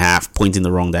broken in half, pointing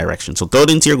the wrong direction. So throw it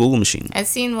into your Google machine. I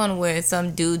seen one where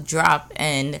some dude dropped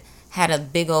and had a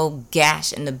big old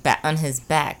gash in the back on his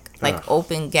back, like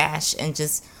open gash, and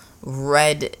just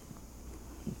red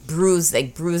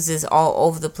bruises all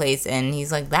over the place. And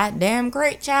he's like, "That damn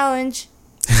great challenge."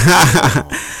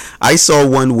 I saw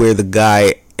one where the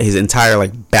guy, his entire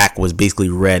like back was basically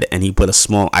red, and he put a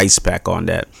small ice pack on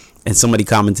that. And somebody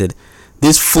commented,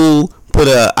 "This fool put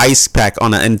a ice pack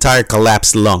on an entire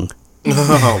collapsed lung."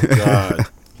 Oh God.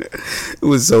 It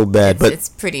was so bad. But it's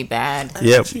pretty bad.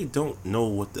 I actually don't know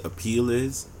what the appeal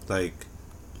is. Like,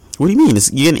 what do you mean?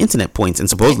 You get internet points and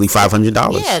supposedly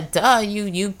 $500. Yeah, duh.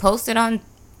 You post it on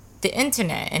the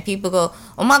internet and people go,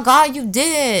 "Oh my God, you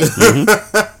did."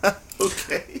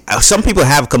 okay. Some people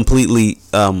have completely,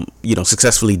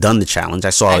 successfully done the challenge.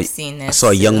 I've seen this I saw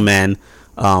a young man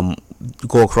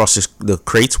go across the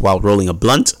crates while rolling a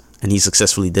blunt, and he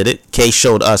successfully did it. Kay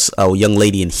showed us a young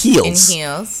lady in heels.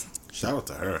 Shout out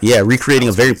to her. Yeah, recreating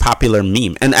a very popular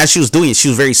meme. And as she was doing it, she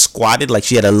was very squatted, like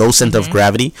she had a low center of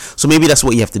gravity. So maybe that's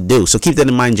what you have to do. So keep that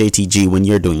in mind, JTG, when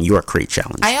you're doing your crate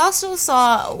challenge. I also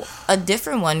saw a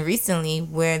different one recently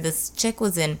where this chick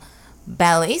was in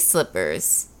ballet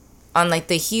slippers, on like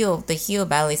the heel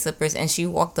ballet slippers, and she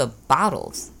walked up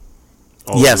bottles.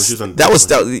 Oh, yes,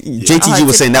 JTG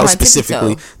was saying that was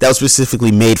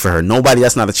specifically made for her.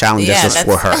 That's not a challenge. Yeah, that's just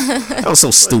for her. That was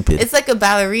so stupid. It's like a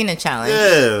ballerina challenge.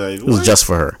 Yeah, it was just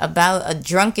for her. A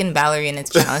drunken ballerina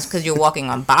challenge because you're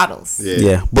walking on bottles.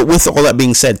 Yeah, but with all that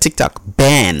being said, TikTok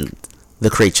banned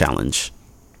the crate challenge.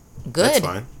 Good. That's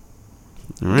fine.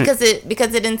 All right.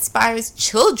 Because it inspires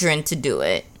children to do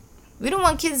it. We don't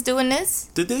want kids doing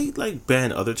this. Did they like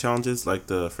ban other challenges like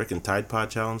the freaking Tide Pod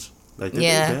challenge? Like, did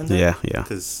they ban that? Yeah.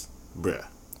 Because, bruh.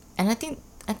 And I feel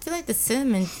like the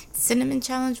cinnamon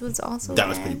challenge was also that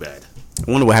was pretty bad. I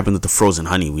wonder what happened with the frozen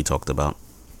honey we talked about.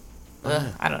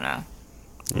 I don't know.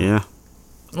 Yeah.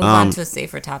 Move on to a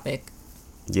safer topic.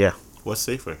 Yeah. What's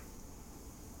safer?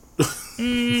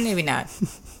 Maybe not.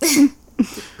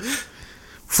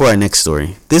 For our next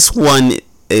story, this one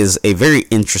is a very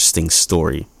interesting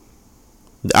story.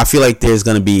 I feel like there's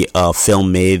going to be a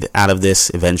film made out of this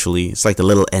eventually. It's like the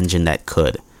little engine that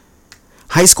could.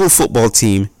 High school football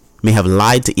team may have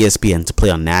lied to ESPN to play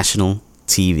on national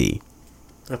TV.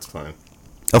 That's fine.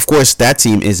 Of course, that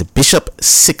team is Bishop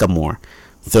Sycamore.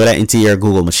 Throw that into your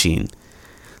Google machine.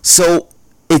 So,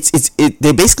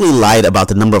 they basically lied about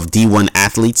the number of D1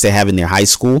 athletes they have in their high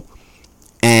school.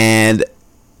 And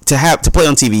to play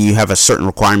on TV, you have a certain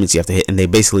requirements you have to hit, and they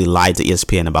basically lied to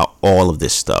ESPN about all of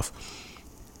this stuff.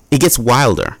 It gets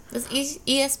wilder. Does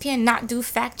ESPN not do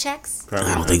fact checks?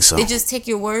 I don't think so. They just take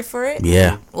your word for it?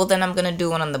 Yeah. Well, then I'm going to do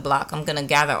one on the block. I'm going to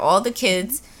gather all the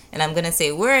kids, and I'm going to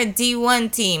say, we're a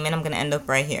D1 team, and I'm going to end up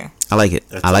right here. I like it.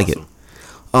 That's I like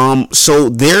awesome. it. So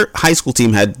their high school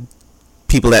team had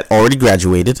people that already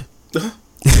graduated.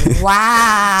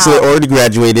 Wow. So they already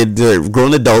graduated. They're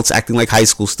grown adults acting like high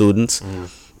school students.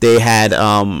 They had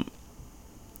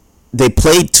they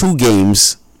played 2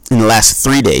 games in the last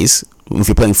 3 days. If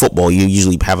you're playing football, you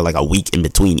usually have like a week in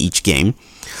between each game.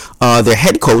 Their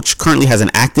head coach currently has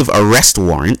an active arrest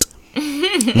warrant.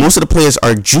 Most of the players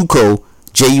are JUCO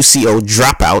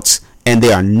dropouts, and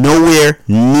they are nowhere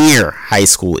near high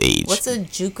school age. What's a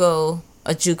JUCO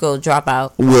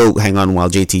dropout? We'll hang on while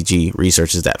JTG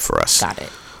researches that for us. Got it.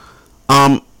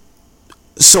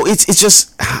 So it's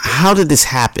just, how did this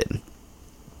happen?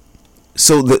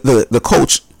 So the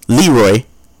coach, Leroy,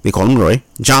 they call him Roy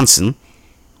Johnson,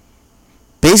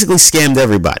 basically scammed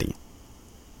everybody.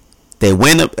 They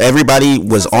went up, everybody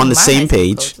was on the same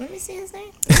page. Let me see his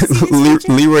name.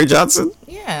 Leroy Johnson?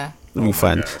 Yeah. Let me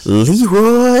find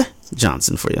Leroy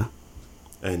Johnson for you.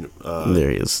 And there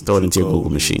he is. Throw it into your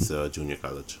Google machine. Junior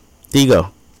college. There you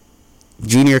go.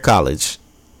 Junior college.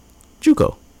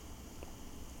 JUCO.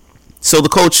 So the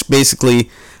coach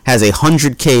basically has a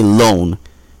 $100K loan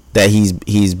that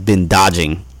he's been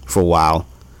dodging for a while.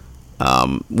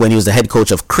 When he was the head coach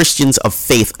of Christians of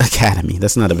Faith Academy.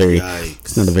 That's not a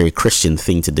very Christian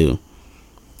thing to do.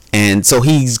 And so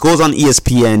he goes on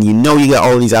ESPN. You know, you got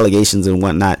all these allegations and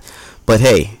whatnot. But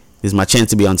hey, this is my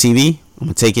chance to be on TV. I'm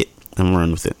going to take it. I'm going to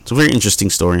run with it. It's a very interesting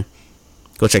story.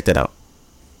 Go check that out.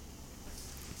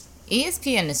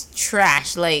 ESPN is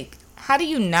trash. Like, how do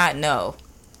you not know?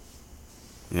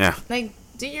 Yeah. Like,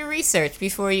 do your research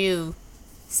before you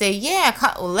say,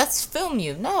 let's film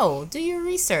you. No, do your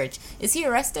research. Is he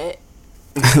arrested?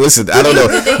 Listen, I don't know.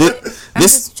 I'm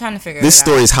just trying to figure it out. This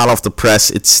story is hot off the press.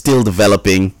 It's still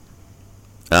developing.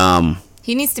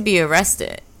 He needs to be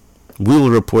arrested. We will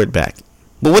report back.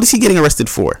 But what is he getting arrested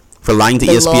for? For lying to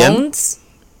the ESPN? Loans?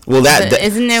 Well,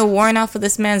 isn't there a warrant out for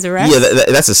this man's arrest? Yeah,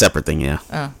 that's a separate thing. Yeah.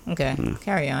 Oh, okay.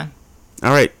 Carry on.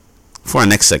 All right. For our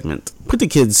next segment, put the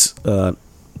kids to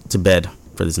bed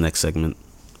for this next segment,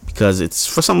 because it's,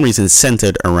 for some reason,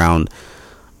 centered around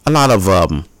a lot of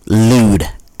lewd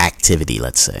activity,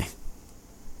 let's say.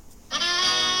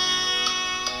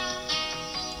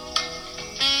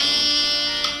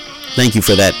 Thank you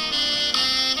for that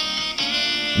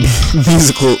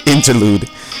musical interlude,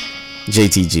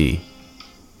 JTG.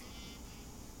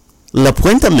 La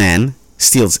Puente man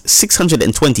steals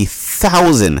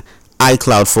 620,000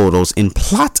 iCloud photos in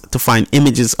plot to find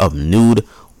images of nude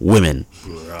women.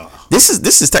 This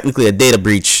is technically a data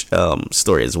breach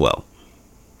story as well.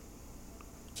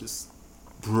 Just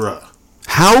bruh.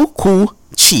 How Ku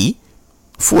Chi,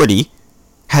 40,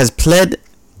 has pled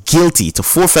guilty to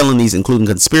 4 felonies, including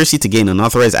conspiracy to gain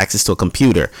unauthorized access to a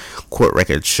computer, court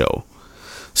records show.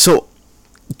 So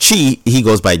Chi, he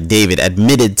goes by David,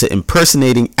 admitted to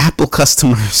impersonating Apple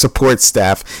customer support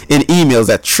staff in emails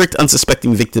that tricked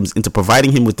unsuspecting victims into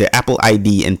providing him with their Apple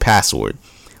ID and password.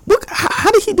 Look,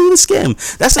 how did he do the scam?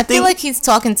 That's the thing. I feel like he's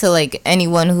talking to like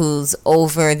anyone who's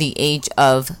over the age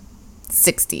of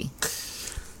 60.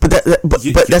 But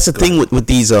that's the thing with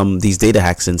these data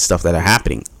hacks and stuff that are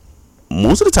happening.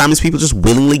 Most of the time, it's people just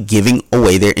willingly giving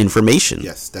away their information.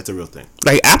 Yes, that's a real thing.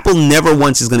 Like, Apple never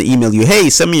once is going to email you, hey,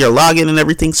 send me your login and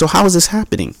everything. So how is this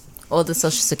happening? Or the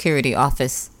Social Security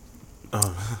office.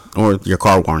 Or your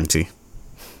car warranty.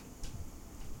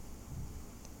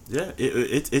 Yeah,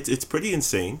 it's pretty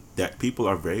insane that people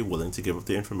are very willing to give up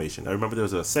their information. I remember there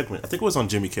was a segment, I think it was on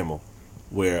Jimmy Kimmel,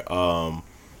 where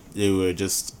they were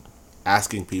just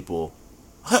asking people,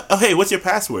 oh, hey, what's your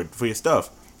password for your stuff?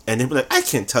 And they'd be like, I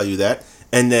can't tell you that.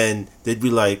 And then they'd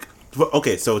be like,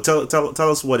 okay, so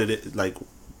tell us what it is. Like,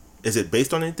 is it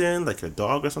based on anything? Like your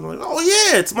dog or something? Like, oh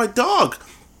yeah, it's my dog,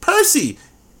 Percy,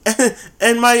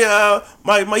 and my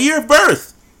year of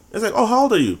birth. It's like, oh, how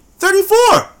old are you?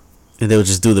 34. And they would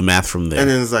just do the math from there. And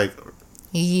then it's like,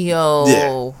 yo,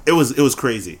 yeah, it was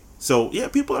crazy. So yeah,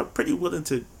 people are pretty willing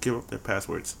to give up their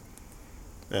passwords.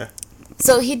 Yeah.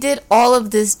 So he did all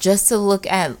of this just to look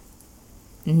at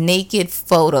naked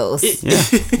photos. Yeah.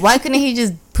 Why couldn't he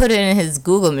just put it in his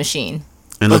Google machine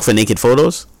and look for naked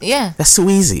photos? Yeah, that's too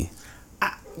easy.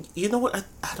 You know what?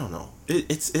 I don't know.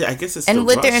 I guess it's. And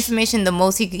with their information, the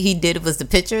most he did was the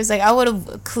pictures. Like, I would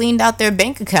have cleaned out their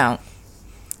bank account.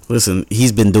 Listen,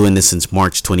 he's been doing this since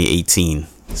March 2018.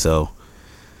 So,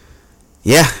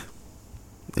 yeah,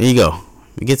 there you go.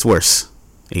 It gets worse.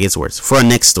 It gets worse. For our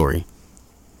next story,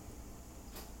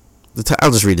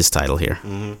 I'll just read this title here.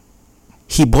 Mm-hmm.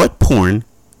 He bought porn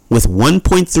with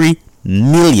 1.3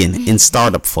 million in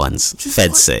startup funds,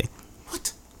 feds say.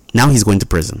 What? Now he's going to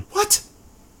prison. What?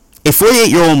 A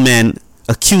 48-year-old man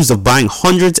accused of buying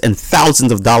hundreds and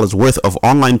thousands of dollars worth of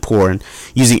online porn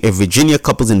using a Virginia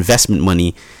couple's investment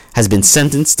money has been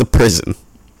sentenced to prison.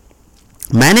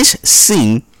 Manish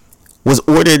Singh was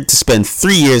ordered to spend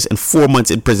 3 years and 4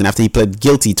 months in prison after he pled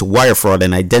guilty to wire fraud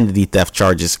and identity theft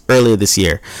charges earlier this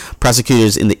year,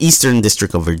 prosecutors in the Eastern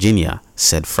District of Virginia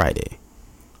said Friday.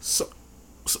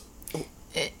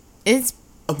 Is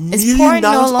porn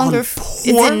no longer is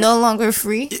it no longer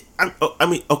free? I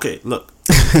mean, okay, look.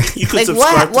 You could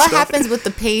like what happens with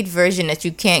the paid version that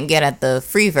you can't get at the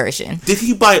free version? Did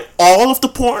he buy all of the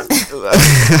porn?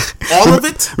 All of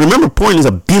it? Remember, porn is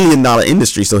 $1 billion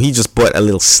industry, so he just bought a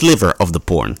little sliver of the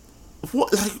porn.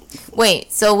 What? Like,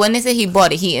 wait, so when is it he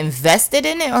bought it? He invested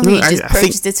in it, or he just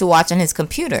purchased it to watch on his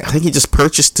computer? I think he just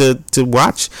purchased to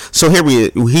watch. So here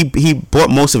he bought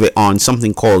most of it on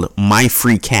something called My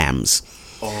Free Cams.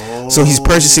 Oh. So he's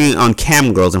purchasing it on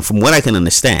Cam Girls, and from what I can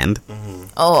understand,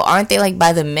 oh, aren't they like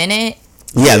by the minute?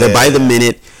 Yeah, they're by the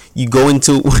minute. You go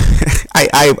into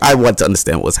I want to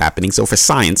understand what's happening. So for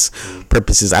science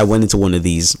purposes, I went into one of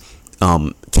these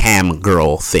Cam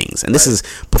Girl things, and this is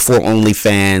before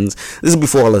OnlyFans. This is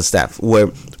before all this stuff where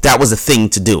that was a thing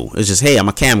to do. It's just, hey, I'm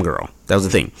a Cam Girl. That was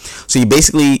the thing. So you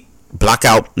basically block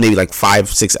out maybe like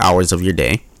 5-6 hours of your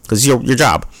day because it's your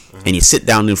job, and you sit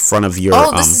down in front of your.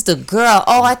 Oh, this is the girl.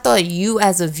 Oh, I thought you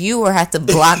as a viewer had to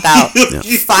block out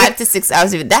 5 to 6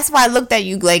 hours of it. That's why I looked at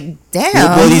you like, damn.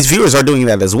 Well, these viewers are doing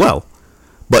that as well.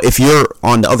 But if you're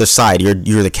on the other side,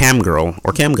 you're the Cam Girl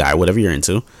or Cam Guy, whatever you're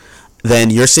into,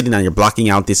 then you're sitting down, you're blocking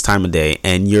out this time of day,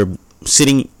 and you're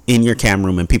sitting in your cam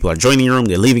room, and people are joining your room,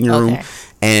 they're leaving your room,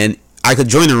 and I could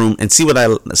join the room and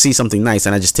see something nice,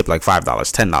 and I just tip like $5,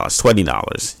 $10,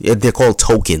 $20. They're called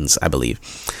tokens, I believe.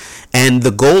 And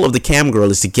the goal of the Cam Girl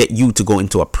is to get you to go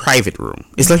into a private room.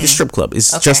 It's like the strip club.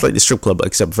 It's just like the strip club,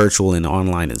 except virtual and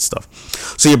online and stuff.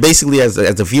 So you're basically, as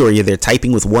a viewer, you're there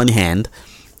typing with one hand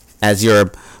as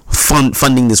you're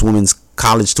funding this woman's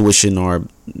college tuition or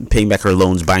paying back her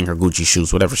loans, buying her Gucci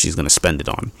shoes, whatever she's going to spend it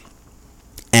on.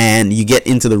 And you get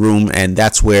into the room, and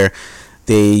that's where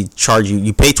they charge you.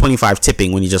 You pay $25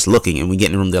 tipping when you're just looking, and we get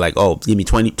in the room, they're like, oh, give me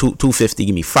 $250,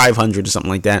 give me $500 or something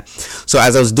like that. So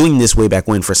as I was doing this way back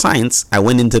when for science, I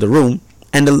went into the room,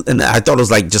 and I thought it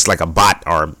was like just like a bot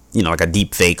or like a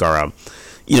deep fake or a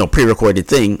pre-recorded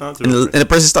thing. And the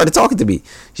person started talking to me,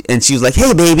 and she was like,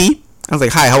 hey baby. I was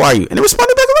like, hi, how are you? And they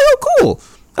responded back, I'm like, oh cool.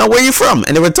 Oh, where are you from?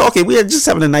 And they were talking. We were just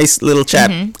having a nice little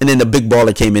chat. And then the big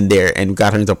baller came in there and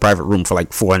got her into a private room for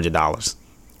like $400.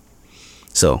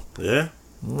 So yeah,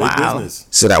 wow. Business.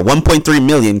 So that 1.3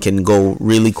 million can go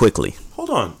really quickly. Hold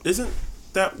on, isn't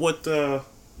that what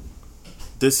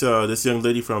this young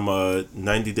lady from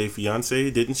 90 Day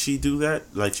Fiance, didn't she do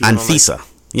that? Like she Anfisa,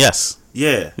 yes.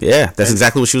 Yeah. That's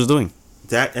exactly what she was doing.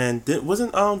 That and didn't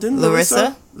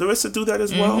Larissa do that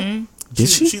as well? Did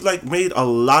she? She like made a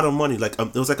lot of money. Like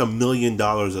it was like $1 million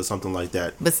or something like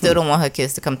that. But still don't want her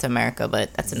kids to come to America.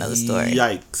 But that's another story.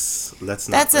 Yikes!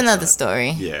 That's another story.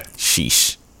 Yeah.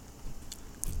 Sheesh.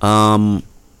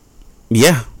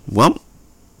 Yeah. Well,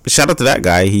 shout out to that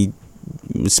guy. He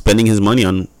was spending his money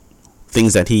on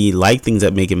things that he liked, things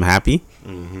that make him happy.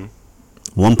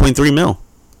 1.3 mil.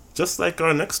 Just like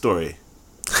our next story.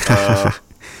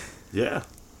 Yeah.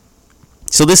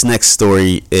 So this next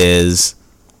story is,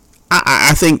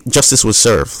 I think justice was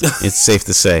served. It's safe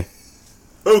to say.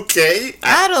 Okay.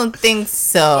 I don't think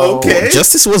so. Okay.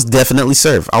 Justice was definitely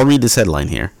served. I'll read this headline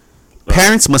here.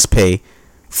 Parents must pay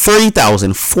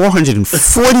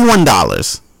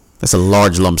 $30,441. That's a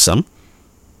large lump sum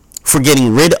for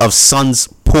getting rid of son's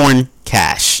porn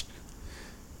cash.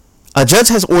 A judge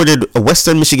has ordered a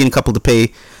Western Michigan couple to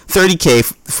pay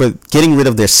 $30,000 for getting rid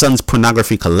of their son's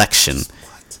pornography collection.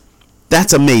 What?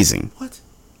 That's amazing. What?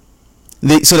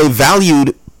 So they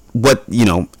valued what,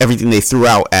 everything they threw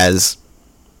out as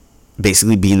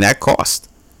basically being that cost.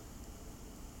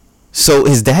 So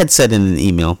his dad said in an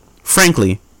email,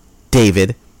 frankly,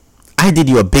 David, I did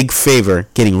you a big favor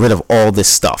getting rid of all this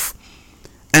stuff.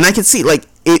 And I can see,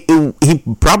 he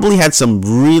probably had some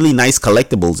really nice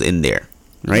collectibles in there,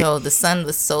 right? Yo, the son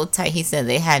was so tight. He said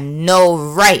they had no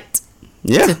right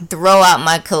to throw out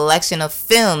my collection of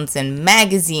films and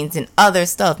magazines and other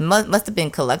stuff. Must have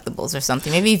been collectibles or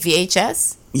something. Maybe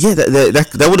VHS? Yeah,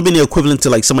 that would have been the equivalent to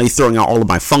like somebody throwing out all of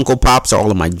my Funko Pops or all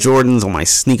of my Jordans or my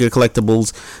sneaker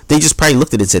collectibles. They just probably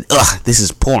looked at it and said, "Ugh, this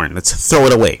is porn. Let's throw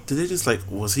it away." Did they just like?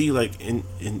 Was he like in?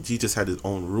 He just had his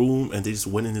own room, and they just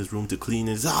went in his room to clean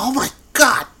it. Oh my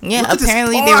god! Yeah,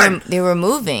 apparently they were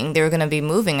moving. They were gonna be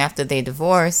moving after they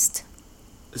divorced.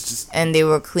 It's just, and they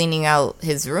were cleaning out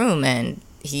his room, and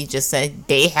he just said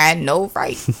they had no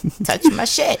right touch my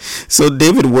shit. So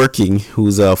David Working,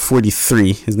 who's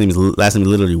 43, his last name is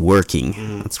literally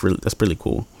Working. That's pretty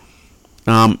cool.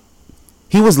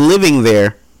 He was living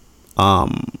there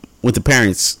with the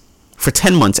parents for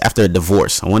 10 months after a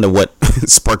divorce. I wonder what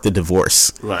sparked the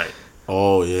divorce. Right.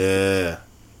 Oh yeah.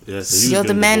 Yes. So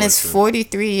the man is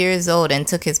 43 years old and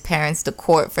took his parents to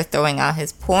court for throwing out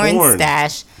his porn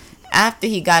stash after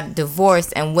he got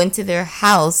divorced, and went to their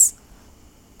house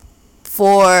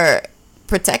for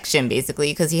protection,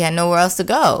 basically, because he had nowhere else to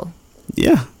go.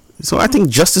 Yeah. So I think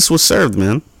justice was served,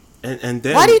 man. And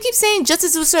then, why do you keep saying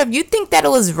justice was served? You think that it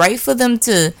was right for him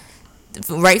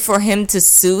to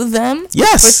sue them?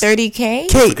 Yes. For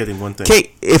 $30K? Forgetting one thing.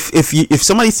 Kate, if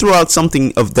somebody threw out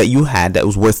something that you had that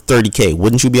was worth $30K,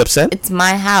 wouldn't you be upset? It's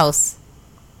my house.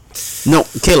 No,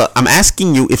 Kayla, I'm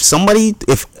asking you let's say,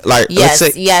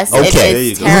 yes,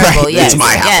 okay, it's terrible. Right, yes, it's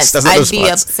my house. Yes, That's I'd be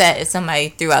upset if somebody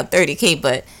threw out $30K,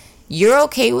 but you're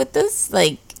okay with this?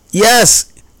 Like,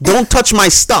 yes, don't touch my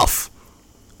stuff.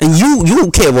 And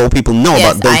you care what people know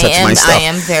about don't touch my stuff. I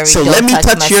am very. So let me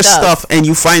touch your stuff, and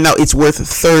you find out it's worth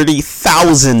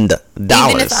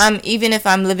 $30,000. Even if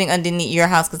I'm living underneath your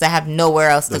house because I have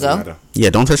nowhere else to go. Matter. Yeah,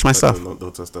 don't touch my stuff.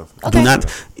 Don't touch stuff. Okay. Do not.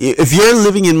 If you're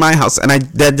living in my house, and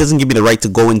that doesn't give me the right to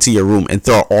go into your room and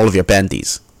throw out all of your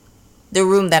panties. The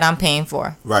room that I'm paying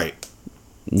for. Right.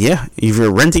 Yeah, if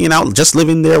you're renting it out, just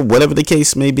living there, whatever the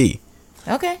case may be.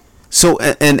 Okay. So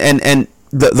and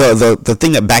the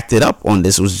thing that backed it up on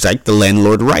this was like the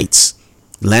landlord rights.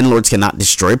 Landlords cannot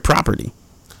destroy property,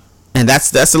 and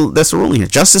that's the ruling here.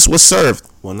 Justice was served.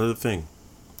 One other thing,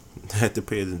 they had to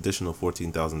pay an additional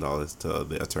 $14,000 to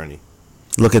the attorney.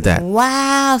 Look at that.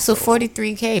 Wow. So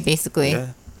 $43K basically.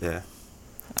 Yeah. Okay.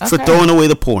 For throwing away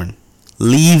the porn.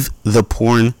 Leave the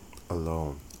porn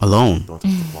alone. Don't touch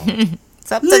the porn.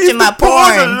 Stop touching my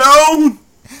porn. Alone.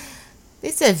 They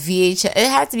said VHS. It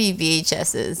had to be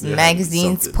VHSs,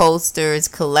 magazines, posters,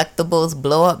 collectibles,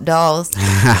 blow-up dolls,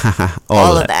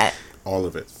 all of that. All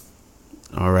of it.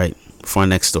 All right, for our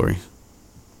next story.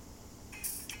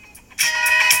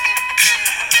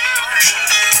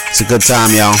 It's a good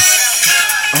time, y'all.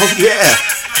 Oh yeah.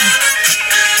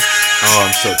 Oh,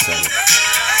 I'm so excited.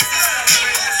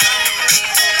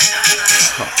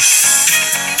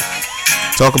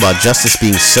 Talk about justice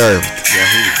being served.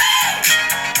 Yahoo.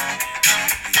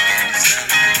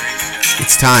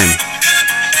 It's time.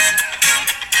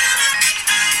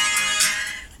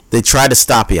 They tried to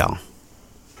stop y'all,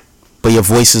 but your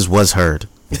voices was heard.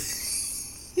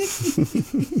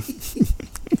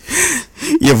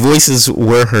 Your voices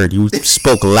were heard. You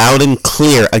spoke loud and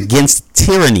clear against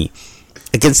tyranny,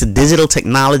 against the digital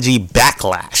technology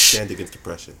backlash. Stand against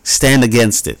oppression. Stand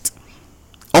against it.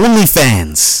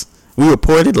 OnlyFans. We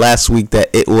reported last week that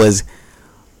it was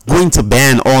going to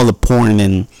ban all the porn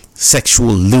and sexual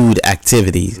lewd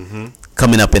activities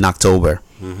coming up in October.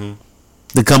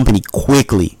 The company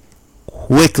quickly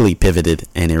pivoted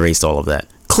and erased all of that.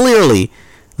 Clearly,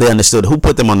 they understood who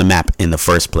put them on the map in the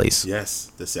first place. Yes,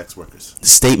 the sex workers. The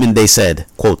statement they said,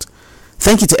 quote,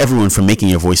 "Thank you to everyone for making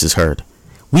your voices heard.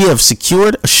 We have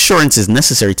secured assurances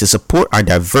necessary to support our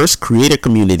diverse creator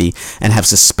community and have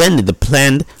suspended the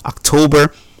planned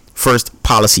October 1st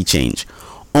policy change.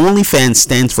 OnlyFans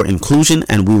stands for inclusion,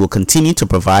 and we will continue to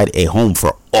provide a home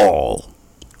for all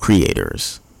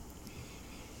creators."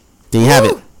 There you have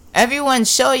it. Everyone,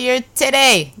 show your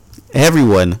titty.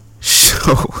 Everyone,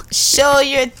 show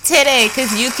your titty,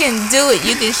 because you can do it.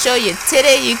 You can show your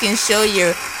titty. You can show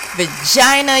your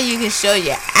vagina. You can show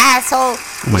your asshole.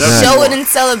 Show it in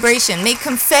celebration. Make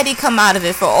confetti come out of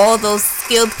it for all those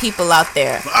skilled people out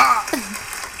there.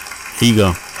 Here you go.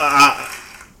 Okay.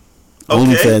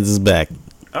 OnlyFans is back.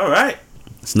 All right.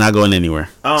 It's not going anywhere.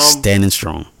 Standing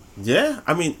strong. Yeah,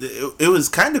 I mean, it was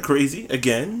kind of crazy,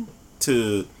 again,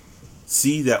 to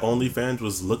see that OnlyFans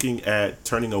was looking at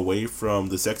turning away from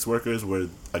the sex workers, where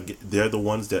they're the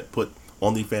ones that put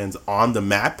OnlyFans on the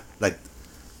map. Like,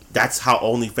 that's how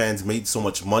OnlyFans made so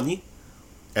much money.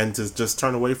 And to just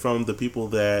turn away from the people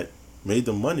that made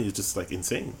the money is just, like,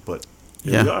 insane. But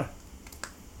here we are.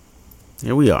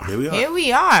 Here we are. Here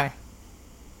we are.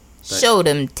 Show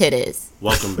them titties.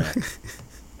 Welcome back.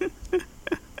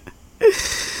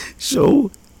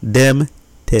 Show them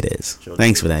titties.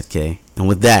 Thanks for that, Kay. And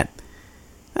with that,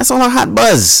 that's all our hot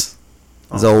buzz.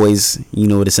 As always, you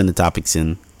know where to send the topics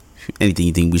in. Anything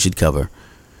you think we should cover.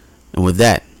 And with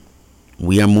that,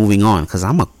 we are moving on because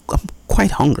I'm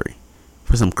quite hungry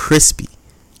for some crispy,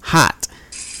 hot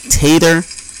tater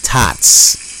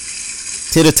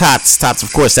tots. Tater tots,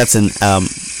 of course, that's an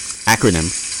acronym.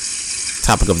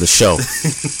 Topic of the show.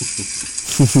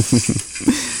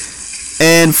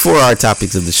 And for our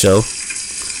topics of the show,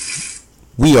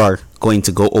 we are going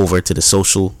to go over to the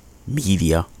social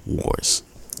media wars.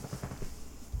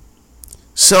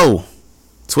 So,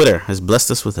 Twitter has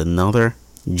blessed us with another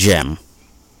gem.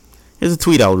 Here's a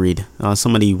tweet I'll read.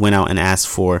 Somebody went out and asked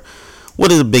for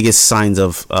what are the biggest signs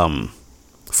of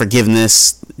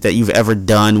forgiveness that you've ever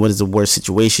done? What is the worst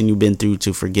situation you've been through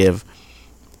to forgive?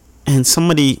 And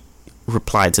somebody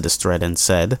replied to this thread and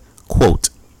said, quote,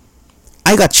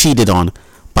 I got cheated on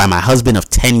by my husband of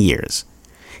 10 years.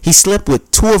 He slept with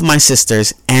 2 of my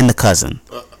sisters and a cousin.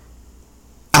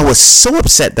 I was so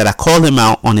upset that I called him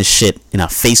out on his shit in a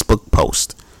Facebook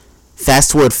post.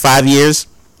 Fast forward 5 years,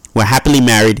 we're happily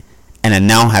married, and I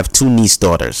now have 2 niece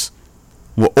daughters.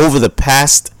 We're over the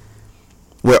past,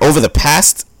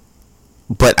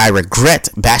 but I regret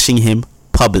bashing him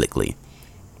publicly.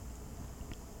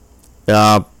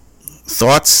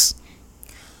 Thoughts?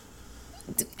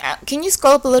 Can you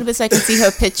scroll up a little bit so I can see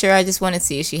her picture? I just want to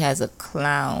see if she has a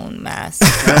clown mask.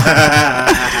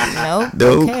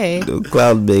 Nope. Okay. No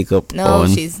clown makeup. No, on.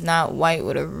 She's not white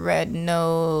with a red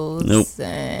nose. Nope.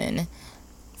 And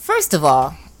first of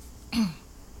all,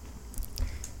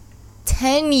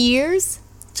 10 years.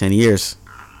 10 years.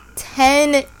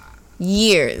 10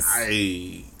 years.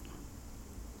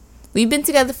 We've been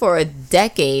together for a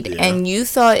decade, and you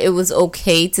thought it was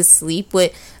okay to sleep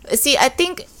with. See, I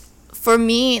think for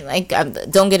me, like,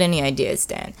 don't get any ideas,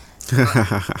 Dan.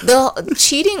 The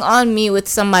cheating on me with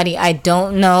somebody I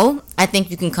don't know, I think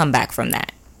you can come back from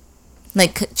that.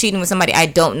 Like, cheating with somebody I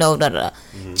don't know,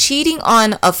 Cheating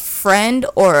on a friend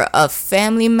or a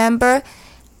family member,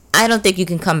 I don't think you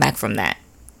can come back from that.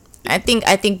 I think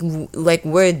like,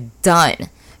 we're done.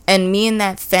 And me and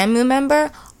that family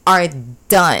member are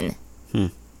done.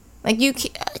 Like,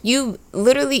 you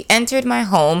literally entered my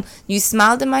home, you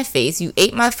smiled in my face, you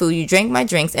ate my food, you drank my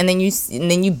drinks, and then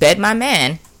you bed my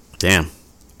man. Damn.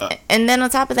 And then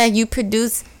on top of that, you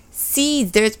produce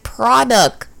seeds. There's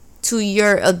product to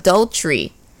your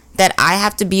adultery that I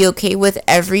have to be okay with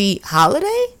every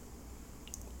holiday.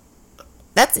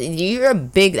 That's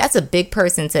a big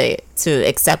person to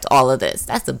accept all of this.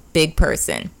 That's a big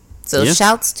person. So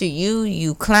shouts to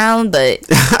you clown, but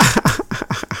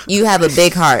you have a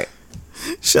big heart.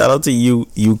 Shout out to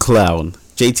you clown.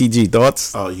 JTG,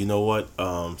 thoughts? Oh, you know what,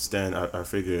 Stan, I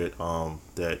figured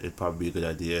that it'd probably be a good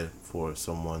idea for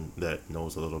someone that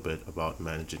knows a little bit about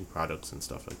managing products and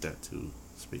stuff like that to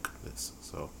speak on this.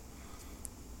 So,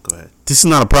 go ahead. This is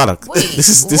not a product. Wait,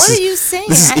 what are you saying?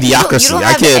 This is idiocracy.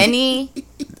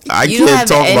 I can't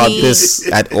talk about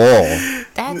this at all.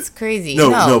 That's crazy.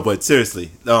 No, but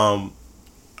seriously,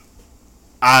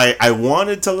 I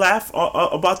wanted to laugh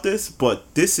about this,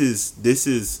 but this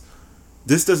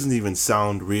doesn't even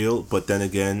sound real. But then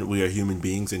again, we are human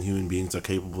beings, and human beings are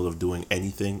capable of doing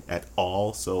anything at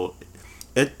all. So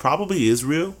it probably is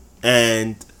real.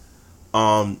 And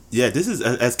this is,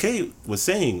 as Kay was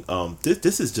saying,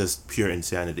 this is just pure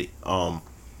insanity.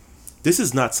 This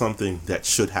is not something that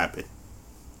should happen.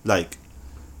 Like,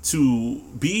 to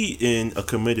be in a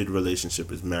committed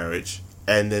relationship is marriage,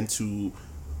 and then to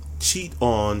cheat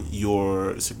on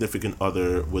your significant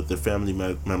other with their family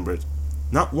members,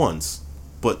 not once,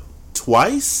 but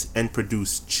twice, and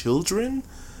produce children,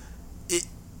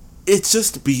 it's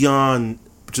just beyond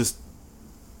just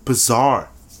bizarre.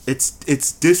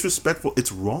 It's disrespectful.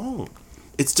 It's wrong.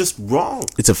 It's just wrong.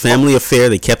 It's a family affair.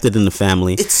 They kept it in the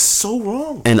family. It's so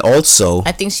wrong. And also,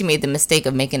 I think she made the mistake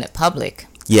of making it public.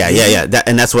 Yeah.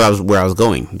 That's where I was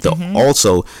going.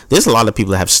 Also, there's a lot of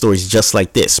people that have stories just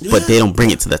like this, but they don't bring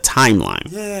it to the timeline.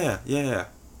 Yeah.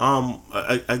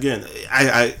 Again,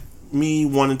 me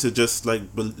wanting to just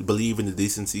like believe in the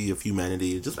decency of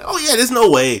humanity, just like, oh yeah, there's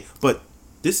no way. But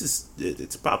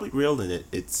it's probably real, and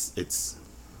it's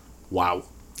wow.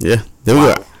 Yeah, there we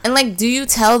go. And like, do you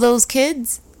tell those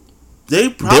kids? They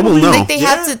probably will know. Like, they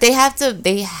have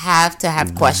to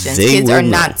have questions. Kids are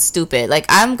not stupid. Like,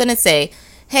 I'm gonna say,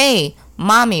 hey,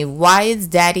 mommy, why is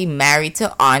daddy married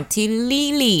to Auntie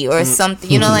Lily or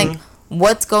something? You know, like,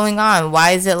 what's going on?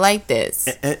 Why is it like this?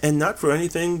 And not for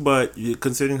anything, but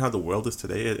considering how the world is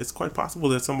today, it's quite possible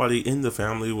that somebody in the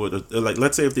family would, like,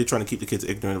 let's say if they're trying to keep the kids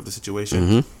ignorant of the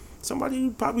situation, somebody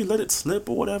probably let it slip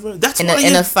or whatever. That's in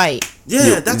a fight.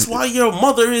 Yeah, that's why your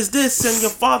mother is this and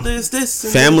your father is this.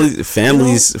 And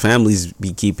families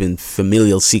be keeping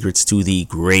familial secrets to the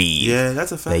grave. Yeah,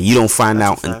 that's a fact. That you don't find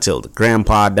out until the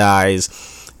grandpa dies,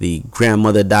 the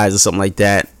grandmother dies, or something like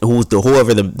that.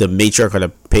 Whoever the matriarch or the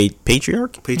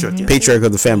patriarch, yeah. patriarch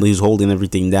of the family who's holding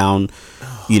everything down,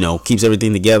 keeps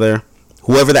everything together.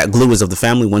 Whoever that glue is of the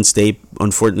family, once they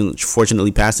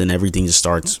unfortunately pass, then everything just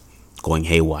starts going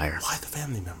haywire. Why the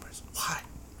family members? Why?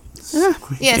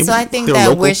 Yeah, so I think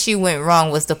that where she went wrong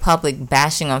was the public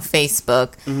bashing on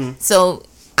Facebook. Mm-hmm. So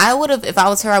I would have, if I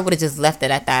was her, I would have just left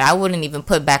it at that. I wouldn't even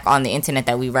put back on the internet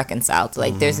that we reconciled.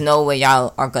 Like, there's no way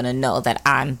y'all are going to know that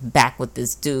I'm back with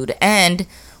this dude and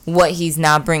what he's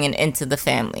now bringing into the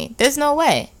family. There's no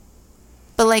way.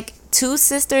 But, like, 2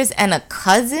 sisters and a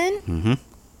cousin? Mm-hmm.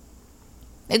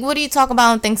 Like, what do you talk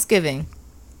about on Thanksgiving?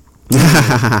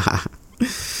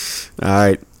 All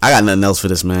right, I got nothing else for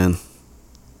this, man.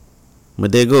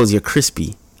 But there goes your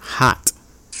crispy, hot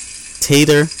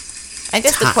tater. I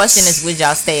guess the question is, would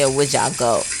y'all stay or would y'all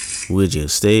go? Would you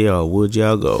stay or would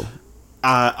y'all go?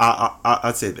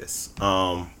 I'd say this.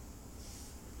 If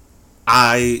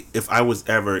I was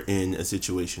ever in a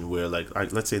situation where, like,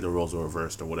 let's say the roles were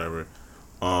reversed or whatever,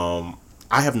 I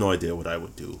have no idea what I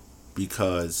would do,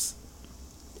 because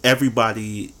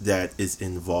everybody that is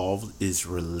involved is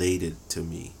related to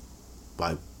me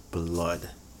by blood.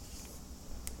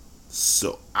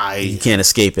 So you can't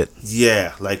escape it.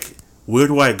 Yeah, like, where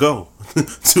do I go?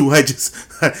 Do I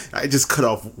just cut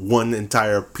off one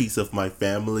entire piece of my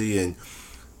family and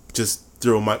just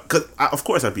throw because of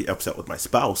course I'd be upset with my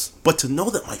spouse, but to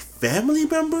know that my family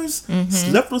members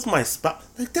slept with my spouse,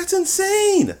 like, that's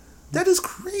insane. That is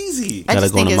crazy. I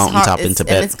just think it's hard, and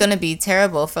it's going to be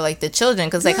terrible for, like, the children,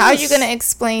 because, like, how are you going to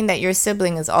explain that your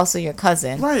sibling is also your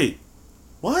cousin? Right.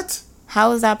 What?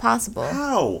 How is that possible?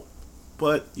 How?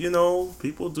 But,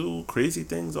 people do crazy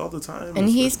things all the time. And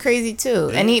he's crazy too.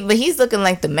 Yeah. But he's looking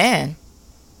like the man.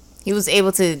 He was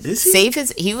able to save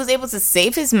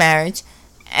his marriage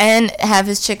and have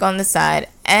his chick on the side,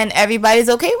 and everybody's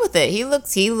okay with it. He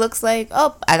looks like,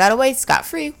 oh, I got away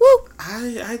scot-free. Woo!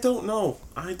 I don't know.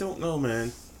 I don't know,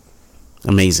 man.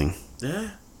 Amazing.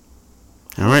 Yeah.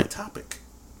 All right. Topic.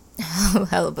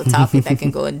 Hell of a topic that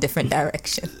can go in different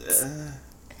directions.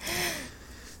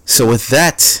 So with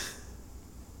that,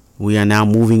 we are now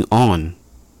moving on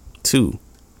to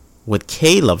what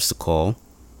Kay loves to call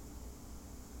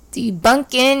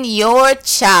debunking your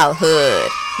childhood.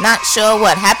 Not sure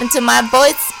what happened to my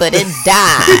voice, but it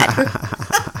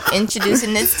died.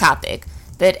 Introducing this topic.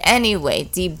 But anyway,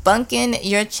 debunking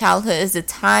your childhood is a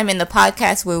time in the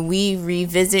podcast where we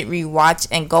revisit, rewatch,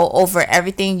 and go over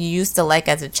everything you used to like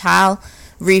as a child,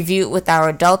 review it with our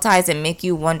adult eyes, and make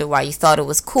you wonder why you thought it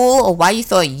was cool or why you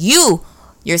thought you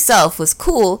yourself was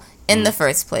cool in the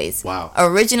first place. Wow.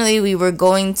 Originally, we were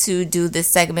going to do this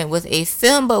segment with a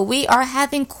film, but we are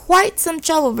having quite some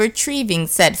trouble retrieving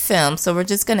said film, so we're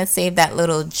just going to save that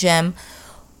little gem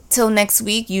till next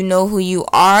week. You know who you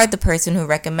are, the person who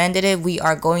recommended it. We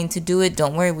are going to do it.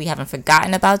 Don't worry, we haven't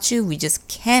forgotten about you. We just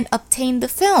can't obtain the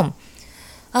film.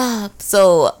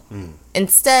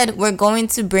 Instead, we're going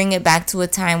to bring it back to a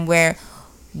time where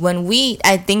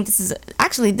I think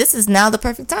this is now the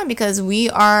perfect time, because we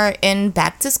are in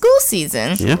back to school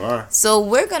season. Yeah. So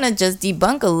we're going to just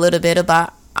debunk a little bit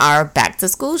about our back to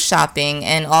school shopping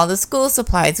and all the school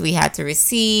supplies we had to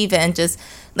receive, and just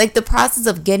like the process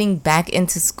of getting back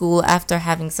into school after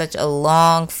having such a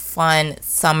long, fun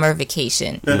summer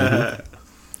vacation. I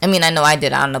mean, I know I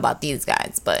did. I don't know about these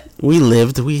guys, but we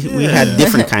lived. We had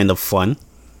different kind of fun.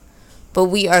 But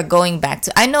we are going back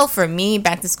to, I know for me,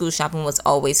 back to school shopping was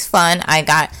always fun. I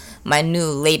got my new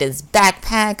latest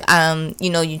backpack.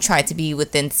 You try to be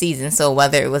within season. So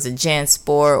whether it was a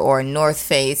JanSport or North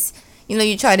Face,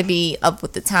 you try to be up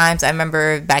with the times. I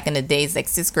remember back in the days, like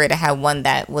 6th grade, I had one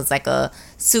that was like a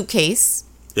suitcase.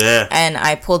 Yeah. And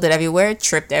I pulled it everywhere,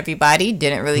 tripped everybody,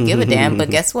 didn't really give a damn.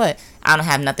 But guess what? I don't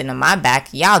have nothing on my back.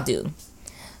 Y'all do.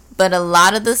 But a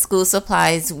lot of the school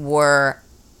supplies were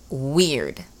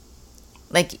weird.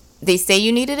 Like, they say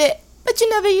you needed it, but you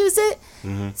never use it.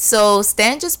 Mm-hmm. So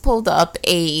Stan just pulled up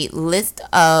a list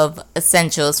of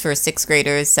essentials for 6th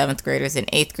graders, 7th graders, and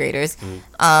 8th graders.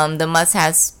 Mm-hmm. The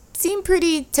must-haves seem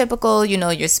pretty typical.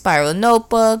 Your spiral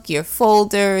notebook, your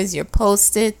folders, your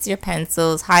Post-its, your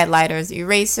pencils, highlighters,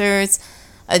 erasers,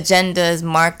 agendas,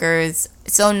 markers.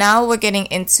 So now we're getting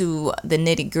into the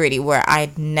nitty-gritty, where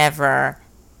I never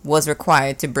was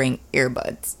required to bring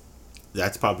earbuds.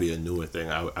 That's probably a newer thing.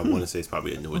 I want to say it's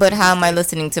probably a newer. But thing how am I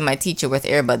listening to my teacher with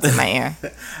earbuds in my ear?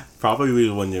 Probably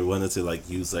when you wanted to like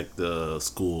use like the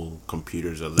school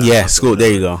computers or laptops. Yeah, school.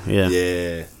 There you go. Yeah.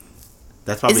 Yeah.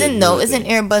 That's probably Isn't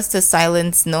earbuds to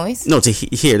silence noise? No, to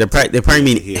hear. They probably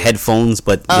mean headphones,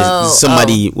 but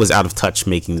somebody was out of touch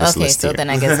making this list. Okay, so then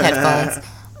I guess headphones.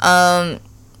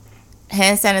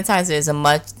 Hand sanitizer is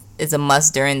a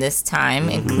must during this time,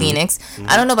 and Kleenex.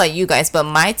 I don't know about you guys, but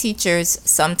my teachers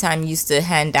sometimes used to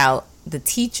hand out the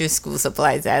teacher school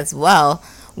supplies as well,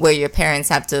 where your parents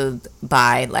have to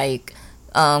buy like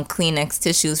Kleenex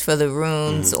tissues for the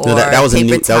rooms or that was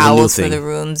paper towels for the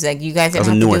rooms. Like, you guys didn't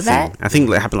have to do that? I think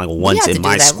that happened like once in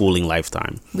my schooling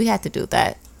lifetime. We had to do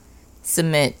that.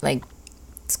 Submit like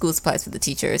school supplies for the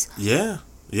teachers. Yeah.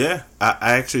 I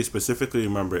actually specifically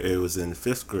remember it was in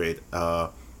 5th grade.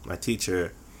 My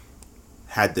teacher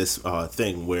had this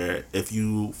thing where if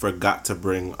you forgot to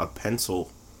bring a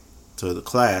pencil to the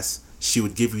class, she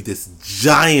would give you this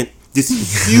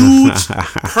huge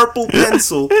purple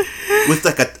pencil with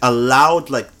like a loud,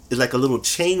 like a little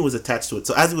chain was attached to it.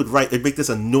 So as you would write, it'd make this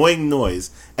annoying noise,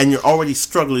 and you're already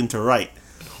struggling to write.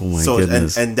 Oh my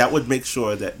goodness. And that would make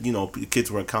sure that,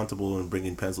 kids were accountable in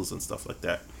bringing pencils and stuff like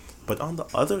that. But on the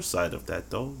other side of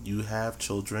that, though, you have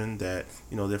children that,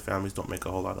 their families don't make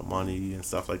a whole lot of money and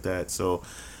stuff like that. So,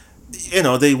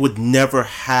 they would never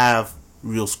have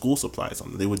real school supplies on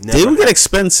them. They would get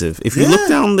expensive. If you look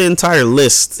down the entire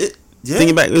list,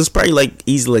 thinking back, it was probably like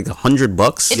easily like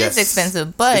 $100. It is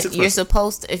expensive, but you're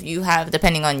supposed to, if you have,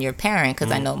 depending on your parent,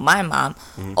 because I know my mom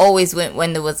always went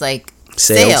when there was like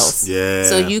sales. Yeah.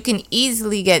 So you can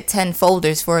easily get 10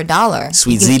 folders for $1.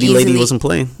 Sweet ZD lady wasn't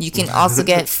playing. You can also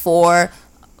get 4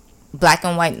 black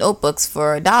and white notebooks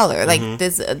for $1.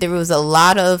 Like there was a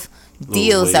lot of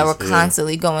deals that were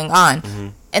constantly going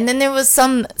on. And then there was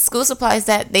some school supplies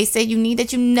that they say you need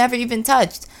that you never even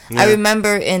touched. I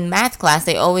remember in math class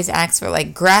they always asked for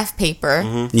like graph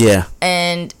paper. Yeah.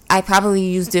 And I probably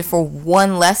used it for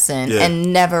one lesson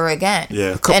and never again.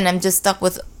 Yeah. And I'm just stuck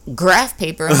with graph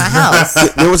paper in my house.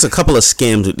 There was a couple of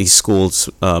scams with these schools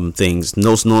things,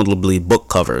 most notably book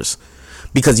covers,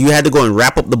 because you had to go and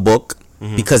wrap up the book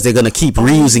because they're gonna keep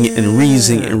reusing it and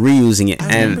reusing it.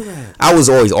 And I was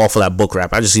always all for that book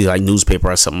wrap. I just use like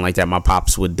newspaper or something like that. My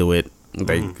pops would do it.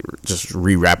 They just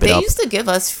rewrap it They up. used to give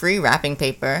us free wrapping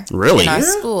paper. Really? In our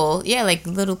school. Yeah, like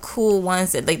little cool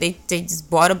ones that like they just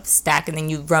bought a stack and then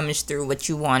you rummage through what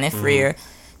you wanted for your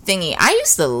thingy. I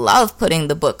used to love putting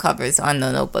the book covers on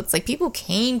the notebooks. Like, people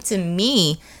came to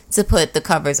me to put the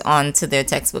covers onto their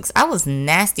textbooks. I was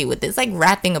nasty with it. It's like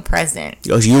wrapping a present.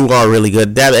 Oh, you are really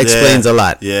good. That explains a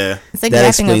lot. Yeah. It's like that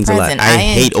wrapping a explains a lot. present. I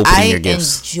hate opening your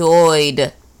gifts. I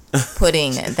enjoyed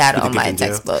putting that on my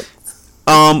textbook.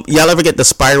 Y'all ever get the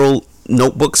spiral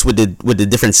notebooks with the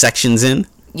different sections in?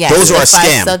 Yeah, those are a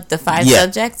scam. The five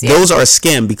subjects. Yeah. Those are a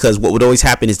scam because what would always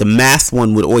happen is the math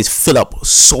one would always fill up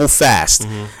so fast,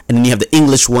 and then you have the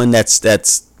English one that's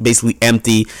basically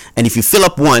empty. And if you fill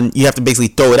up one, you have to basically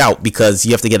throw it out because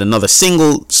you have to get another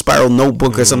single spiral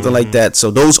notebook or something like that.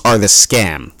 So those are the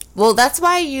scam. Well, that's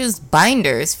why I use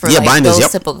binders for binders,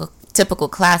 those typical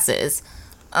classes.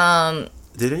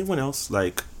 Did anyone else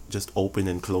just open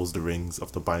and close the rings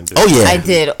of the binder? Oh yeah, I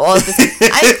did all this.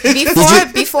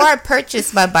 Before I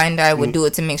purchased my binder, I would do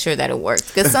it to make sure that it worked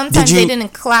because sometimes they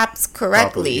didn't collapse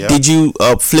correctly. Properly, yeah. Did you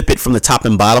flip it from the top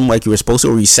and bottom like you were supposed to,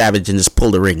 or were you savage and just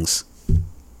pull the rings?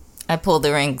 I pulled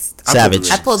the rings. Savage.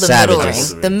 I pulled the middle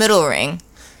ring. The middle ring.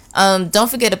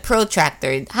 Don't forget a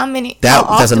protractor.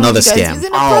 That's another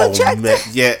scam. Man,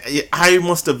 yeah, I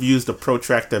must have used a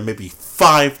protractor maybe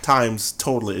 5 times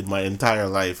total in my entire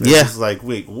life. And it's like,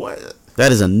 wait, what?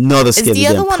 That is another scam. Is the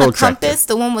other one a compass?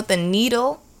 The one with the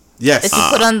needle? Yes. That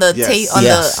you put on the tape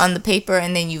on the paper,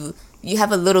 and then you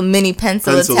have a little mini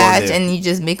pencil attached, and you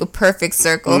just make a perfect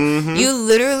circle. You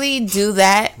literally do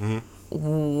that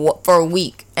for a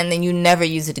week, and then you never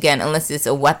use it again unless it's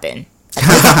a weapon.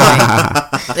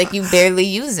 Like, you barely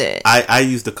use it. I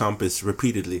used the compass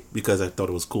repeatedly because I thought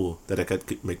it was cool that I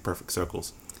could make perfect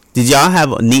circles. Did y'all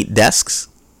have neat desks?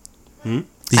 Did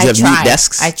you have neat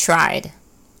desks? I tried.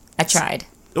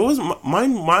 It was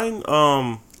mine.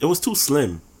 It was too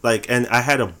slim. And I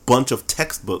had a bunch of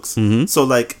textbooks. So some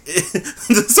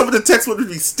of the textbooks would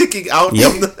be sticking out.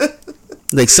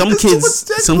 Yep. Some kids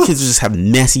would just have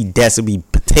messy desks. There'd be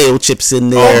potato chips in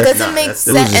there. Oh, doesn't make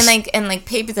sense. And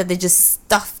papers that they just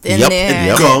stuffed in there.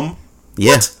 Yep. Gum.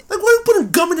 Yeah. What? Why are you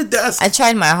putting gum in the desk? I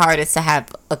tried my hardest to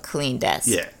have a clean desk.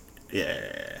 Yeah.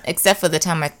 Except for the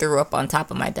time I threw up on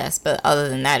top of my desk, but other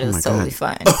than that, it was totally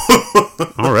fine.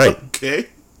 All right. Okay.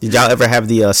 Did y'all ever have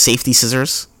the safety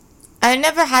scissors? I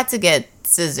never had to get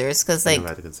scissors because like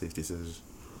safety scissors.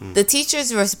 The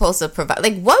teachers were supposed to provide,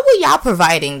 like, what were y'all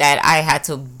providing that I had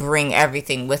to bring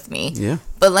everything with me? Yeah.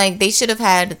 But, like, they should have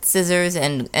had scissors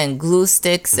and glue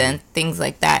sticks and things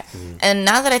like that. And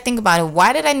now that I think about it,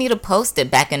 why did I need a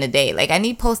Post-it back in the day? Like, I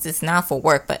need Post-its now for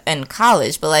work, but in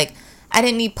college. But, like, I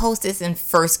didn't need Post-its in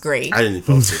first grade. I didn't need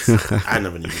Post-its. I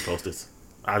never needed Post-its.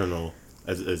 I don't know.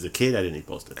 As a kid, I didn't need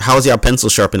Post-its. How was your pencil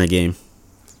sharpener game?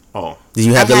 Oh. Did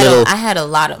you have the little... I had a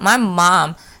lot of... My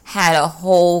mom had a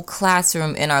whole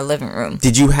classroom in our living room.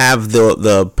 Did you have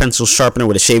the pencil sharpener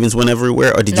where the shavings went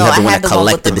everywhere, or did you have the one that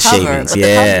collected the shavings?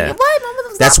 Yeah,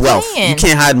 that's wealth. You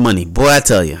can't hide money, boy. I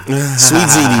tell you, sweet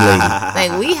ZD lady.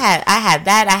 Like I had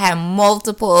that. I had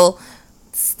multiple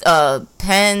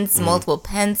pens, multiple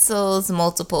pencils,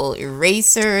 multiple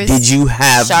erasers. Did you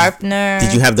have sharpener?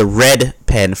 Did you have the red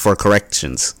pen for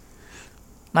corrections?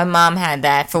 My mom had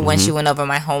that for when she went over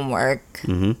my homework.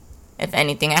 If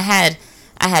anything, I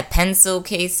had pencil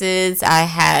cases. I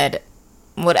had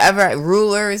whatever,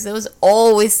 rulers. There was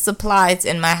always supplies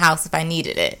in my house if I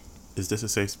needed it. Is this a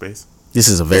safe space? This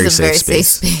is a very safe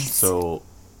space. So,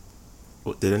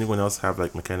 did anyone else have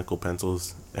like mechanical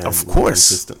pencils? And of course.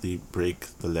 Consistently break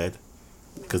the lead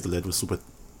because the lead was super.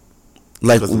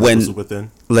 Like when, super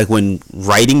thin. Like when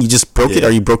writing, you just broke it,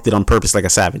 or you broke it on purpose like a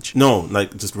savage? No,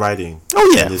 like just writing.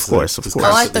 Oh yeah, of course. Oh,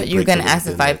 I thought you were gonna ask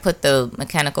if I put the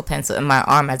mechanical pencil in my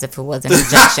arm as if it was an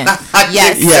injection.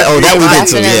 Yes. Yeah. Oh, that we did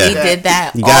too. Yeah. Definitely did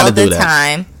that all the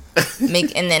time.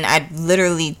 And then I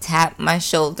literally tap my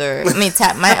shoulder.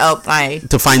 Tap my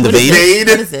to find the vein.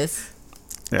 What is this?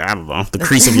 Yeah, I don't know. The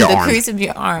crease of your arm. The crease of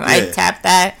your arm. Yeah. I tap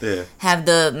that. Yeah. Have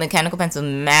the mechanical pencil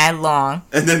mad long.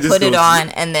 And then just put it on,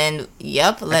 and then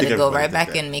let it go right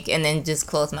back in. And then just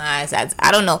close my eyes.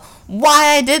 I don't know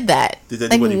why I did that.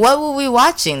 Like, what were we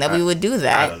watching that we would do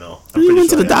that? I don't know. We went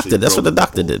to the doctor. That's what the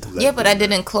doctor did. Yeah, but I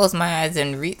didn't close my eyes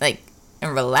and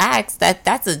and relax.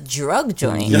 That's a drug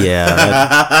joint.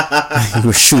 Yeah, you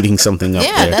were shooting something up.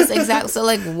 Yeah, that's exactly. So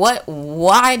like,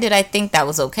 why did I think that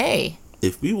was okay?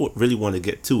 If we really want to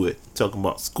get to it, talking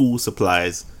about school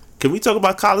supplies, can we talk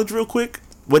about college real quick?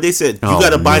 What they said, you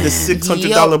gotta buy the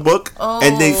 $600 book,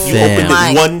 and then you opened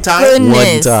it one time.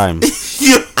 Goodness. One time.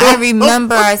 I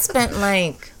remember I spent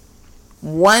like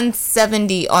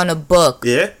 $170 on a book,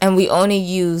 and we only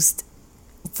used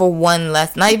for one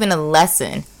lesson, not even a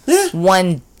lesson,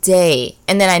 one day,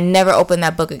 and then I never opened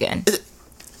that book again.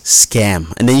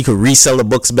 Scam. And then you could resell the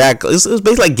books back. It was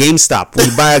basically like GameStop. When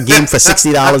you buy a game for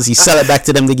 $60, you sell it back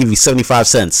to them, they give you 75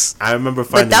 cents. I remember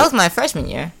finding... But that was my freshman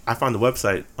year. I found a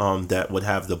website that would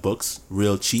have the books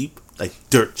real cheap, like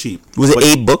dirt cheap. Was it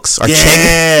 8 books? Or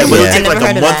yeah, but it would take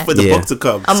like a month for the book to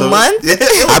come. A month?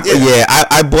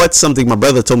 I bought something. My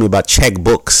brother told me about check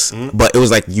books, but it was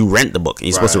like you rent the book and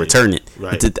you're supposed to return it.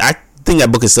 Right. I think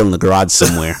that book is still in the garage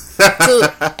somewhere. So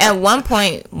at one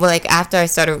point, like after I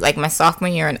started, like my sophomore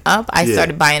year and up, I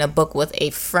started buying a book with a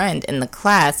friend in the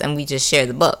class, and we just shared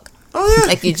the book. Oh yeah,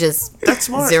 like you just that's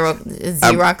smart.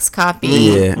 Xerox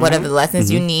copy, whatever the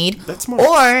lessons you need. That's smart.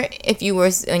 Or if you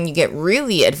were, when you get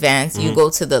really advanced, you go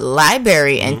to the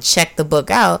library and check the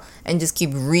book out, and just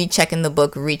keep rechecking the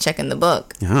book.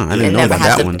 I didn't know about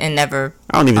that one. And never.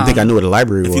 I don't even think I knew what a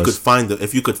library was. If you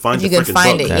could find the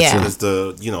book, yeah. Is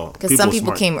the because some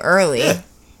people came early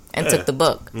and took the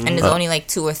book, and there's only like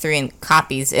 2 or 3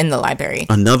 copies in the library.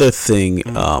 Another thing,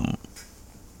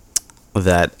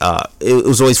 that it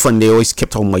was always fun. They always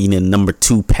kept talking about you need a number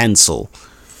 2 pencil.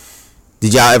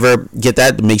 Did y'all ever get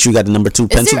that? Make sure you got the number 2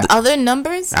 pencil. Is there other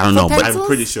numbers? I don't know, but I'm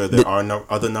pretty sure there are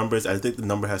other numbers. I think the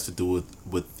number has to do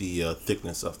with the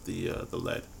thickness of the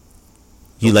lead.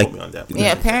 You like?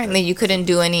 Yeah, apparently you couldn't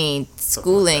do any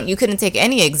schooling. You couldn't take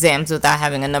any exams without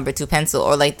having a number 2 pencil,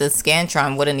 or like the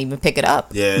Scantron wouldn't even pick it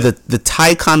up. Yeah. The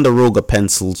Ticonderoga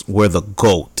pencils were the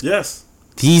GOAT. Yes.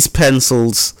 These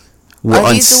pencils were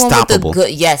unstoppable.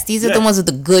 These are the ones with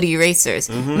the good erasers.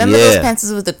 Remember those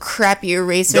pencils with the crappy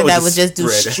eraser that would just do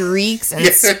streaks and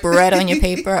spread on your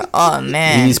paper? Oh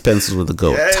man, these pencils were the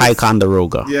GOAT.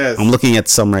 Ticonderoga. Yes. I'm looking at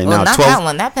some right now. Not that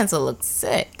one. That pencil looks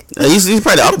sick. These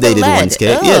probably the updated ones,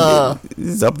 kid. Yeah,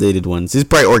 these updated ones. These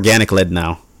probably organic lead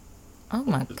now. Oh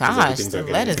my gosh, the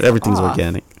lead is everything's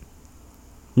organic.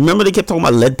 Remember they kept talking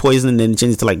about lead poisoning and then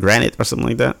changed it to like granite or something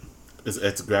like that?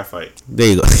 It's graphite. There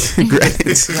you go. Granite.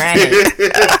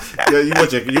 Yeah,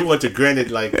 you want your granite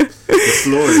like the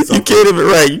floor or something. You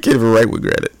can't even write with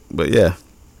granite. But yeah,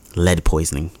 lead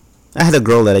poisoning. I had a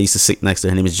girl that I used to sit next to.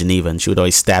 Her name is Geneva, and she would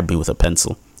always stab me with a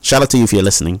pencil. Shout out to you if you're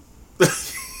listening.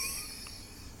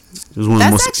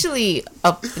 That's actually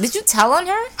did you tell on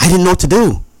her? I didn't know what to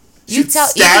do. She would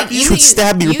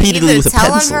stab me repeatedly with a pencil.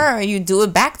 You either tell on her or you do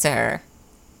it back to her.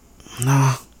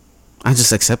 No, I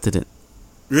just accepted it.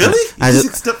 Really? I you just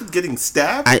accepted getting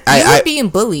stabbed? You were being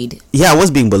bullied. Yeah, I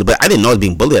was being bullied, but I didn't know I was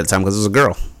being bullied at the time because it was a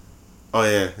girl. Oh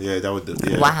yeah, that would do.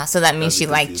 Yeah. Wow, so that means she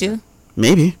liked you?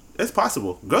 Maybe. It's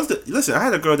possible. Listen, I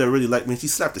had a girl that really liked me. She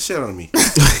slapped the shit out of me.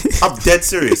 I'm dead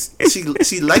serious. She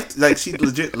legit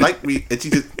liked me, and she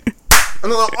just. I'm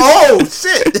like, oh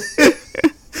shit!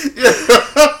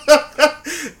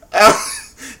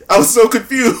 I was so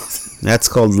confused. That's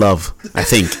called love, I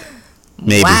think.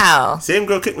 Maybe. Wow. Same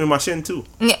girl kicked me in my shin too.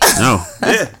 No.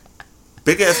 Yeah.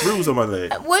 Big ass bruise on my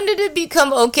leg. When did it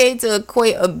become okay to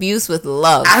equate abuse with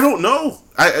love? I don't know.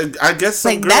 I guess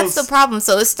some girls. That's the problem.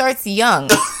 So it starts young.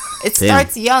 It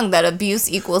starts young that abuse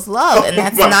equals love, and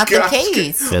that's not the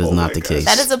case. That is not the case.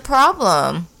 That is a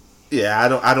problem. Yeah,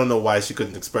 I don't know why she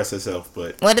couldn't express herself,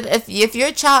 but what if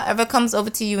your child ever comes over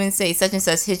to you and say such and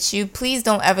such hits you? Please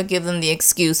don't ever give them the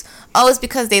excuse. Oh, it's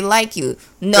because they like you.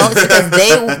 No, it's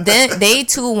because they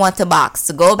too want to box.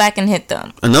 So go back and hit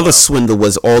them. Another swindle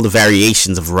was all the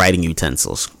variations of writing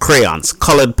utensils: crayons,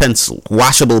 colored pencil,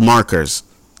 washable markers.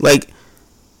 Like,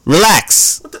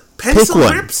 relax. What the pencil Pick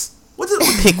one. grips?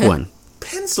 Pick one.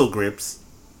 Pencil grips?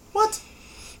 What?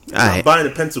 I'm buying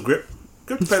a pencil grip.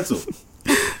 Grip the pencil.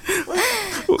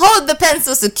 Hold the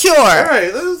pencil secure. All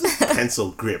right,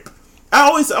 pencil grip.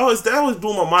 That always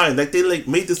blew my mind. Like they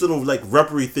made this little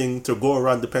rubbery thing to go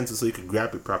around the pencil so you could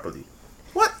grab it properly.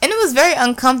 What? And it was very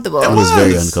uncomfortable. It was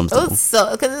very uncomfortable. It was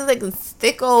so because it's like a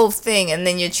thick old thing, and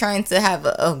then you're trying to have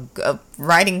a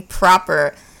writing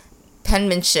proper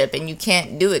penmanship, and you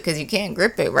can't do it because you can't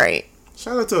grip it right.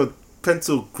 Shout out to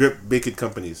pencil grip making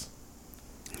companies.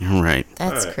 All right.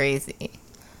 That's crazy.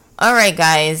 All right,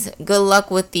 guys. Good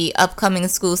luck with the upcoming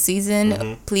school season.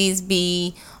 Mm-hmm. Please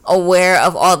be aware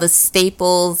of all the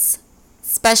Staples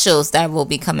specials that will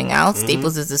be coming out. Mm-hmm.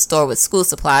 Staples is a store with school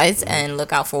supplies, and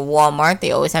look out for Walmart.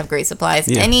 They always have great supplies.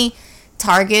 Yeah. Any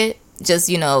Target, just,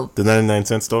 The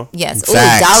 99-cent store? Yes.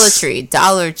 Facts.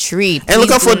 Dollar Tree. Please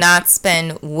look out for not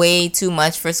spend way too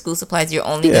much for school supplies you're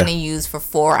only going to use for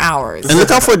 4 hours. And look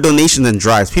out for donations and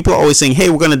drives. People are always saying, hey,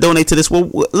 we're going to donate to this.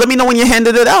 Well, let me know when you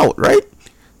handed it out, right?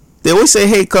 They always say,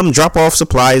 hey, come drop off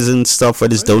supplies and stuff for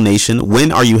this donation.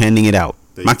 When are you handing it out?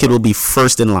 My kid will be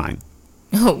first in line.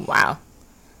 Oh, wow.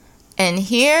 And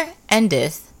here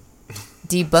endeth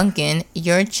Debunking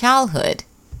Your Childhood.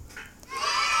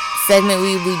 Segment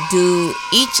we do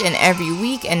each and every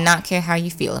week and not care how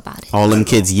you feel about it. All them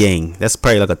kids yang. That's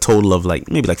probably like a total of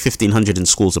maybe 1,500 in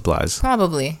school supplies.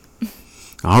 Probably.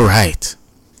 All right.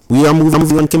 We are moving on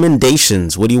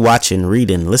recommendations. What are you watching,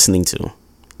 reading, listening to,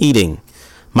 eating?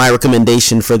 My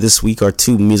recommendation for this week are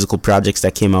 2 musical projects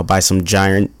that came out by some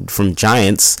giants: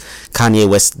 Kanye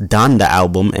West's Donda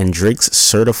album and Drake's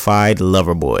Certified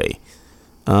Lover Boy.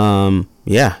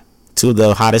 Yeah, 2 of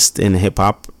the hottest in hip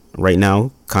hop right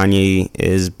now. Kanye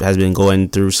has been going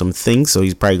through some things, so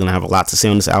he's probably gonna have a lot to say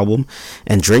on this album.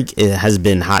 And Drake has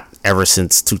been hot ever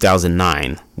since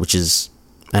 2009, which is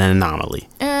an anomaly.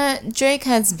 Drake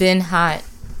has been hot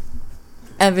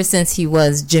ever since he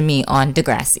was Jimmy on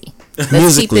Degrassi.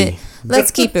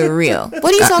 Let's keep it real.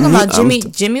 What are you talking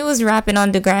about? Jimmy was rapping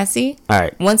on Degrassi. All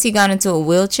right. Once he got into a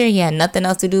wheelchair, he had nothing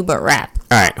else to do but rap.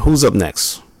 All right. Who's up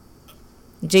next?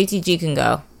 JTG can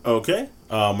go. Okay.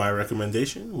 My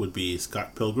recommendation would be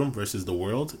Scott Pilgrim versus the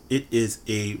World. It is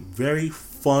a very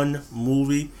fun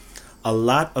movie. A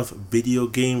lot of video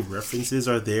game references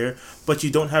are there, but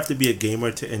you don't have to be a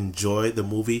gamer to enjoy the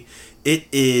movie. It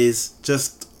is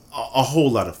just a whole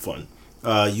lot of fun.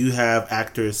 You have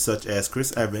actors such as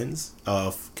Chris Evans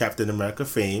of Captain America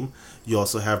fame. You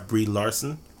also have Brie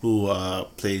Larson, who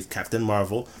plays Captain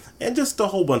Marvel, and just a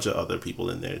whole bunch of other people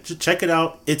in there. Just check it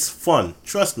out. It's fun.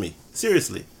 Trust me.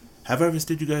 Seriously. Have I ever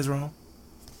stood you guys wrong?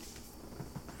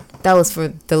 That was for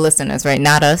the listeners, right?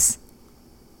 Not us.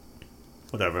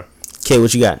 Whatever. Okay,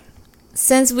 what you got?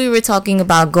 Since we were talking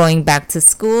about going back to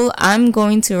school, I'm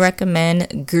going to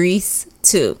recommend Grease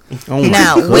 2. Oh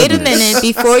now, goodness. wait a minute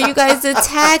before you guys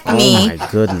attack me. Oh my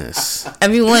goodness.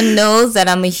 Everyone knows that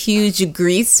I'm a huge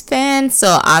Grease fan,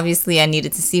 so obviously I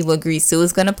needed to see what Grease 2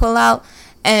 was going to pull out.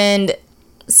 And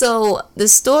so the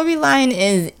storyline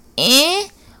is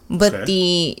but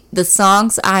okay. the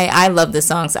songs, I love the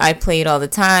songs. I play it all the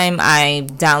time. I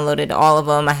downloaded all of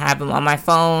them. I have them on my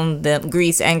phone, the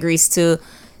Grease and Grease 2.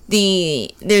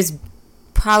 There's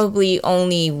probably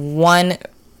only one,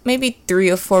 maybe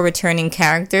 3 or 4 returning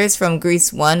characters from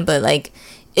Grease 1, but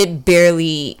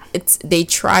they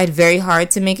tried very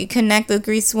hard to make it connect with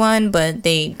Grease 1, but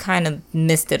they kind of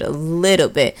missed it a little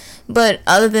bit. But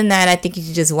other than that, I think you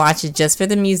should just watch it just for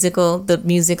the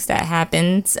musics that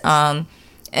happens.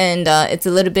 And it's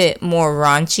a little bit more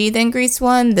raunchy than Grease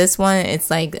 1. This one, it's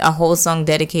like a whole song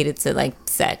dedicated to like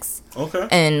sex. Okay.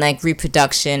 And like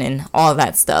reproduction and all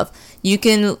that stuff. You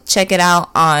can check it out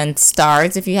on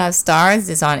Stars if you have Stars.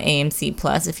 It's on AMC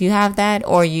Plus if you have that.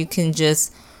 Or you can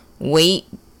just wait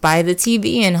by the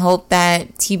TV and hope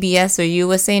that TBS or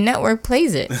USA Network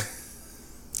plays it.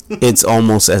 It's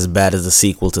almost as bad as the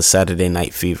sequel to Saturday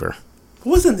Night Fever.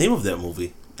 What was the name of that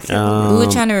movie? We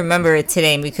were trying to remember it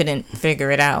today and we couldn't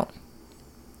figure it out.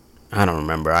 I don't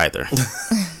remember either.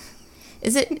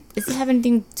 Does it have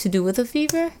anything to do with a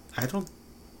fever? I don't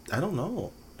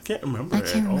know. I can't remember. I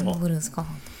can't remember what it was called.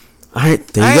 All right,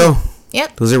 there you go.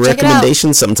 Yep. Those are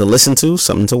recommendations, something to listen to,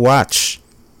 something to watch.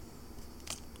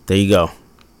 There you go.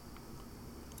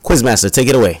 Quizmaster, take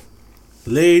it away.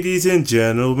 Ladies and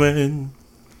gentlemen,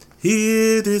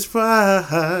 it is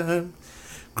time.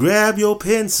 Grab your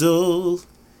pencil.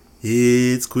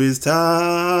 It's quiz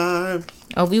time.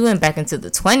 Oh, we went back into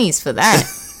the 20s for that.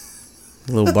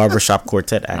 A little barbershop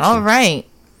quartet action. All right.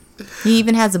 He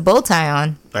even has a bow tie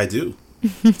on. I do.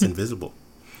 It's invisible.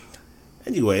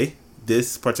 Anyway,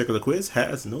 this particular quiz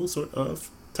has no sort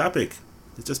of topic.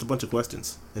 It's just a bunch of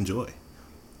questions. Enjoy.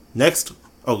 Next.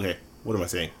 Okay. What am I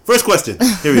saying? First question.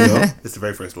 Here we go. It's the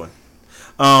very first one.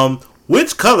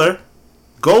 Which color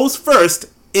goes first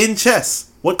in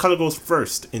chess? What color goes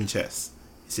first in chess?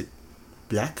 Is it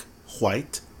black,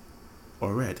 white,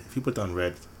 or red? If you put down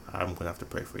red, I'm going to have to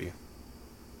pray for you.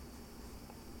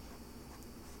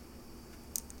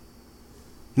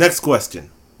 Next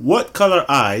question. What color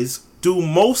eyes do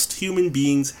most human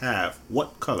beings have?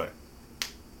 What color?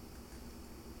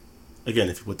 Again,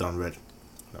 if you put down red,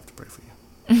 I'll have to pray for you.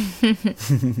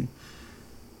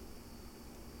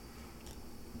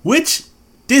 Which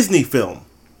Disney film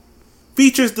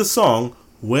features the song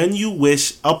When You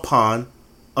Wish Upon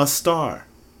a Star?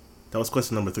 That was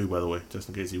question number 3, by the way, just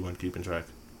in case you weren't keeping track.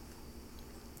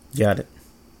 Got it.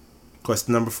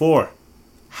 Question number 4.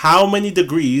 How many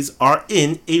degrees are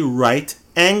in a right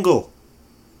angle?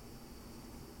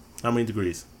 How many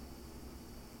degrees?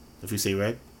 If you say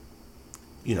red,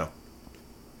 you know.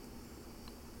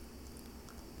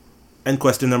 And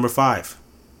question number 5.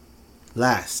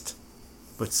 Last,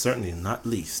 but certainly not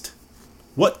least.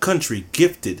 What country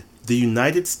gifted the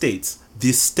United States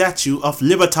the Statue of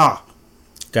Liberty?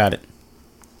 Got it.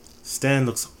 Stan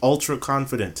looks ultra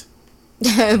confident.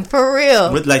 For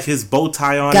real. With like his bow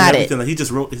tie on Got and everything. Like, he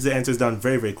just wrote his answers down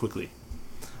very, very quickly.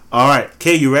 All right.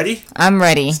 Kay, you ready? I'm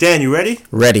ready. Stan, you ready?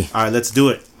 Ready. All right, let's do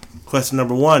it. Question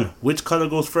number 1. Which color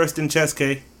goes first in chess,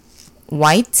 Kay?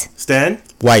 White. Stan?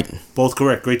 White. Both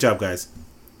correct. Great job, guys.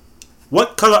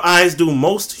 What color eyes do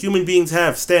most human beings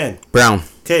have? Stan? Brown.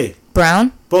 Kay?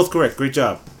 Brown. Both correct. Great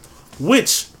job.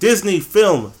 Which Disney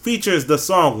film features the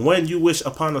song When You Wish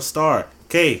Upon a Star?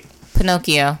 Kay?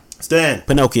 Pinocchio. Stan?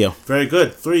 Pinocchio. Very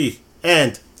good. 3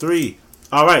 and 3.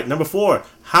 All right, number 4.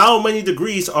 How many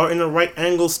degrees are in a right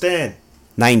angle, Stan?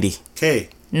 90. Kay?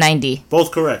 90.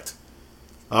 Both correct.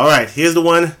 All right, here's the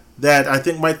one that I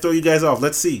think might throw you guys off.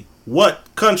 Let's see. What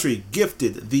country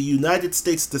gifted the United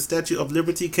States the Statue of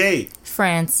Liberty? Kay?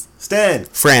 France. Stan?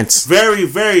 France. Very,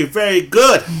 very, very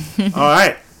good. All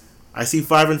right. I see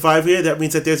 5 and 5 here. That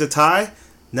means that there's a tie.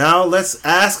 Now let's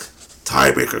ask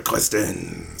tiebreaker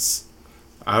questions.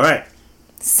 All right.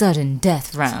 Sudden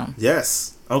death round.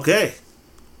 Yes. Okay.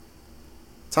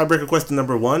 Tiebreaker question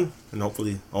number 1, and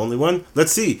hopefully only one.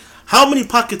 Let's see. How many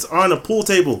pockets are on a pool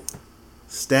table?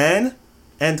 Stan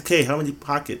and Kay, how many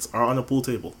pockets are on a pool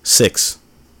table? 6.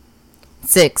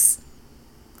 6.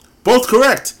 Both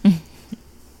correct.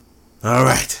 All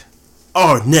right.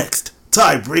 Our next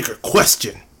tiebreaker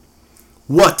question.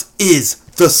 What is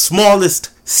the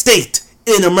smallest state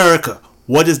in America?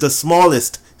 What is the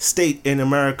smallest state in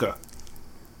America?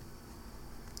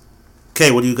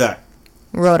 Kay, what do you got?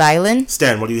 Rhode Island.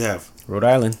 Stan, what do you have? Rhode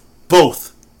Island.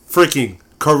 Both freaking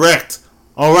correct.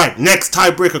 All right, next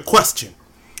tiebreaker question.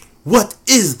 What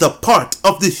is the part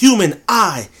of the human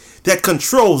eye that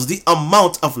controls the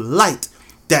amount of light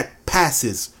that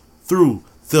passes through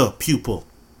the pupil?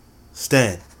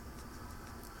 Stan.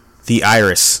 The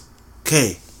iris.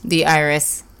 Kay. The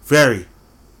iris. Very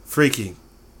freaking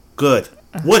good.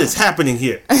 What is happening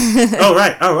here? All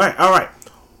right.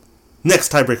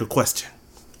 Next tiebreaker question.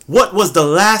 What was the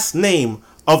last name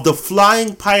of the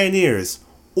flying pioneers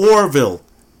Orville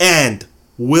and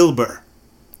Wilbur?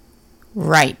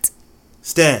 Right.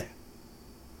 Stan.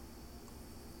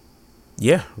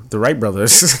 Yeah, the Wright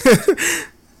brothers.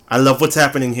 I love what's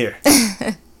happening here.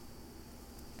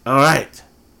 All right.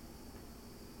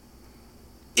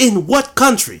 In what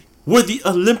country were the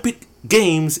Olympic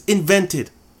Games invented?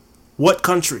 What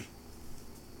country?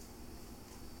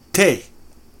 K.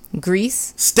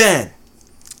 Greece. Stan.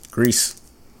 Greece.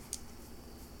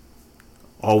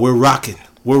 Oh, we're rocking.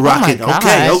 We're my rocking.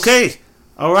 gosh. Okay.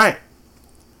 All right.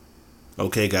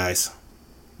 Okay, guys.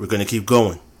 We're going to keep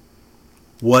going.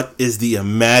 What is the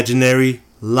imaginary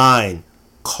line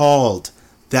called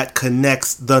that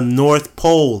connects the North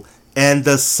Pole and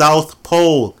the South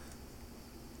Pole?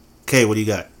 Okay, what do you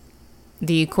got?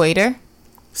 The equator.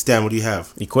 Stan, what do you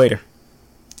have? Equator.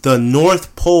 The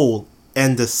North Pole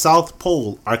and the South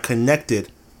Pole are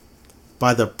connected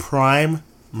by the prime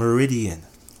meridian.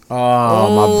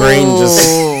 Oh, my brain just...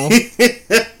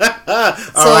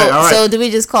 All right. So do we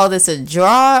just call this a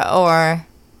draw or?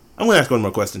 I'm going to ask one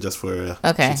more question just for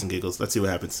Okay. shits and giggles. Let's see what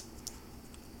happens.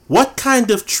 What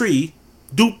kind of tree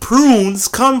do prunes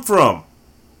come from?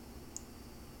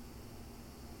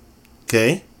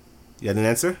 Okay. You got an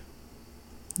answer?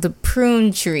 The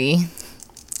prune tree.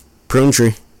 Prune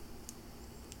tree.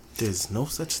 There's no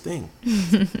such thing.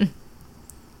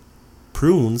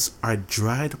 Prunes are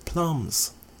dried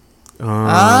plums.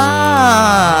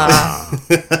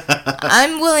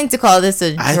 I'm willing to call this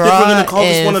a draw. I think we're going to call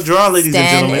this one a draw, ladies and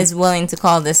Stan gentlemen. is willing to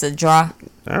call this a draw.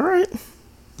 All right.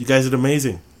 You guys are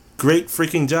amazing. Great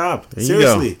freaking job. There you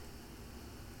Seriously.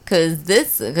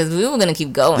 Cause we were gonna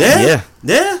keep going. Yeah.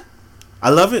 I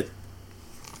love it.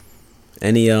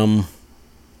 Any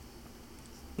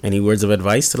words of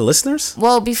advice to the listeners?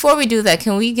 Well, before we do that,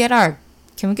 can we get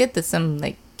some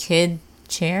like kid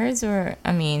chairs or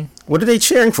What are they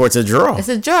cheering for? It's a draw. it's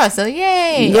a draw, so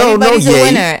yay! No, Everybody's no, a yay.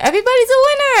 winner. Everybody's a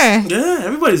winner. Yeah,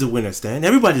 everybody's a winner, Stan.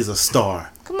 Everybody's a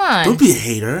star. Come on. Don't be a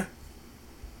hater.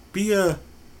 Be a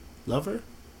lover.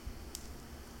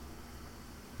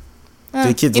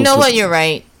 The kids You will know put- what? You're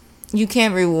right. You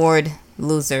can't reward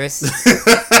losers.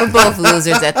 We're both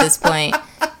losers at this point.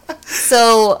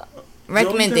 So,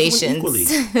 recommendations. Equally.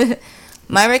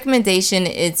 My recommendation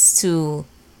is to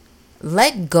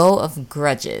let go of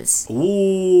grudges.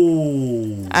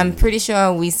 Ooh. I'm pretty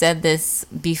sure we said this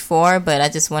before, but I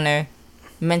just want to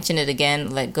mention it again.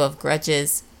 Let go of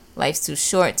grudges. Life's too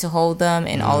short to hold them,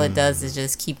 and all it does is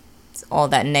just keep all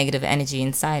that negative energy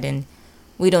inside, and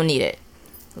we don't need it.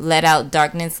 Let out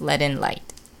darkness, let in light.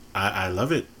 I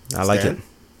love it. I like Stan. it.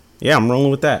 Yeah, I'm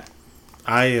rolling with that.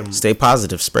 I am. Stay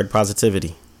positive. Spread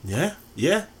positivity.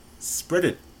 Yeah. Spread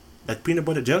it like peanut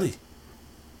butter jelly.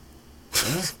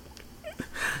 Yeah.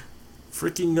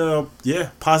 Freaking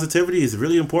positivity is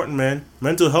really important, man.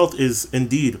 Mental health is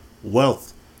indeed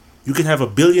wealth. You can have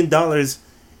 $1 billion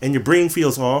and your brain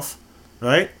feels off,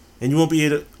 right? And you won't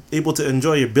be able to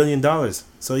enjoy your $1 billion.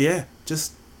 So yeah,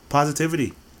 just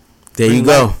positivity. There Bring you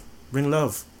go. light. Bring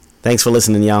love. Thanks for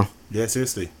listening, y'all. Yeah,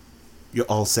 seriously. You're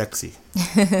all sexy.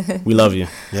 We love you.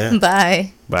 Yeah.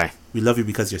 Bye. Bye. We love you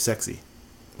because you're sexy.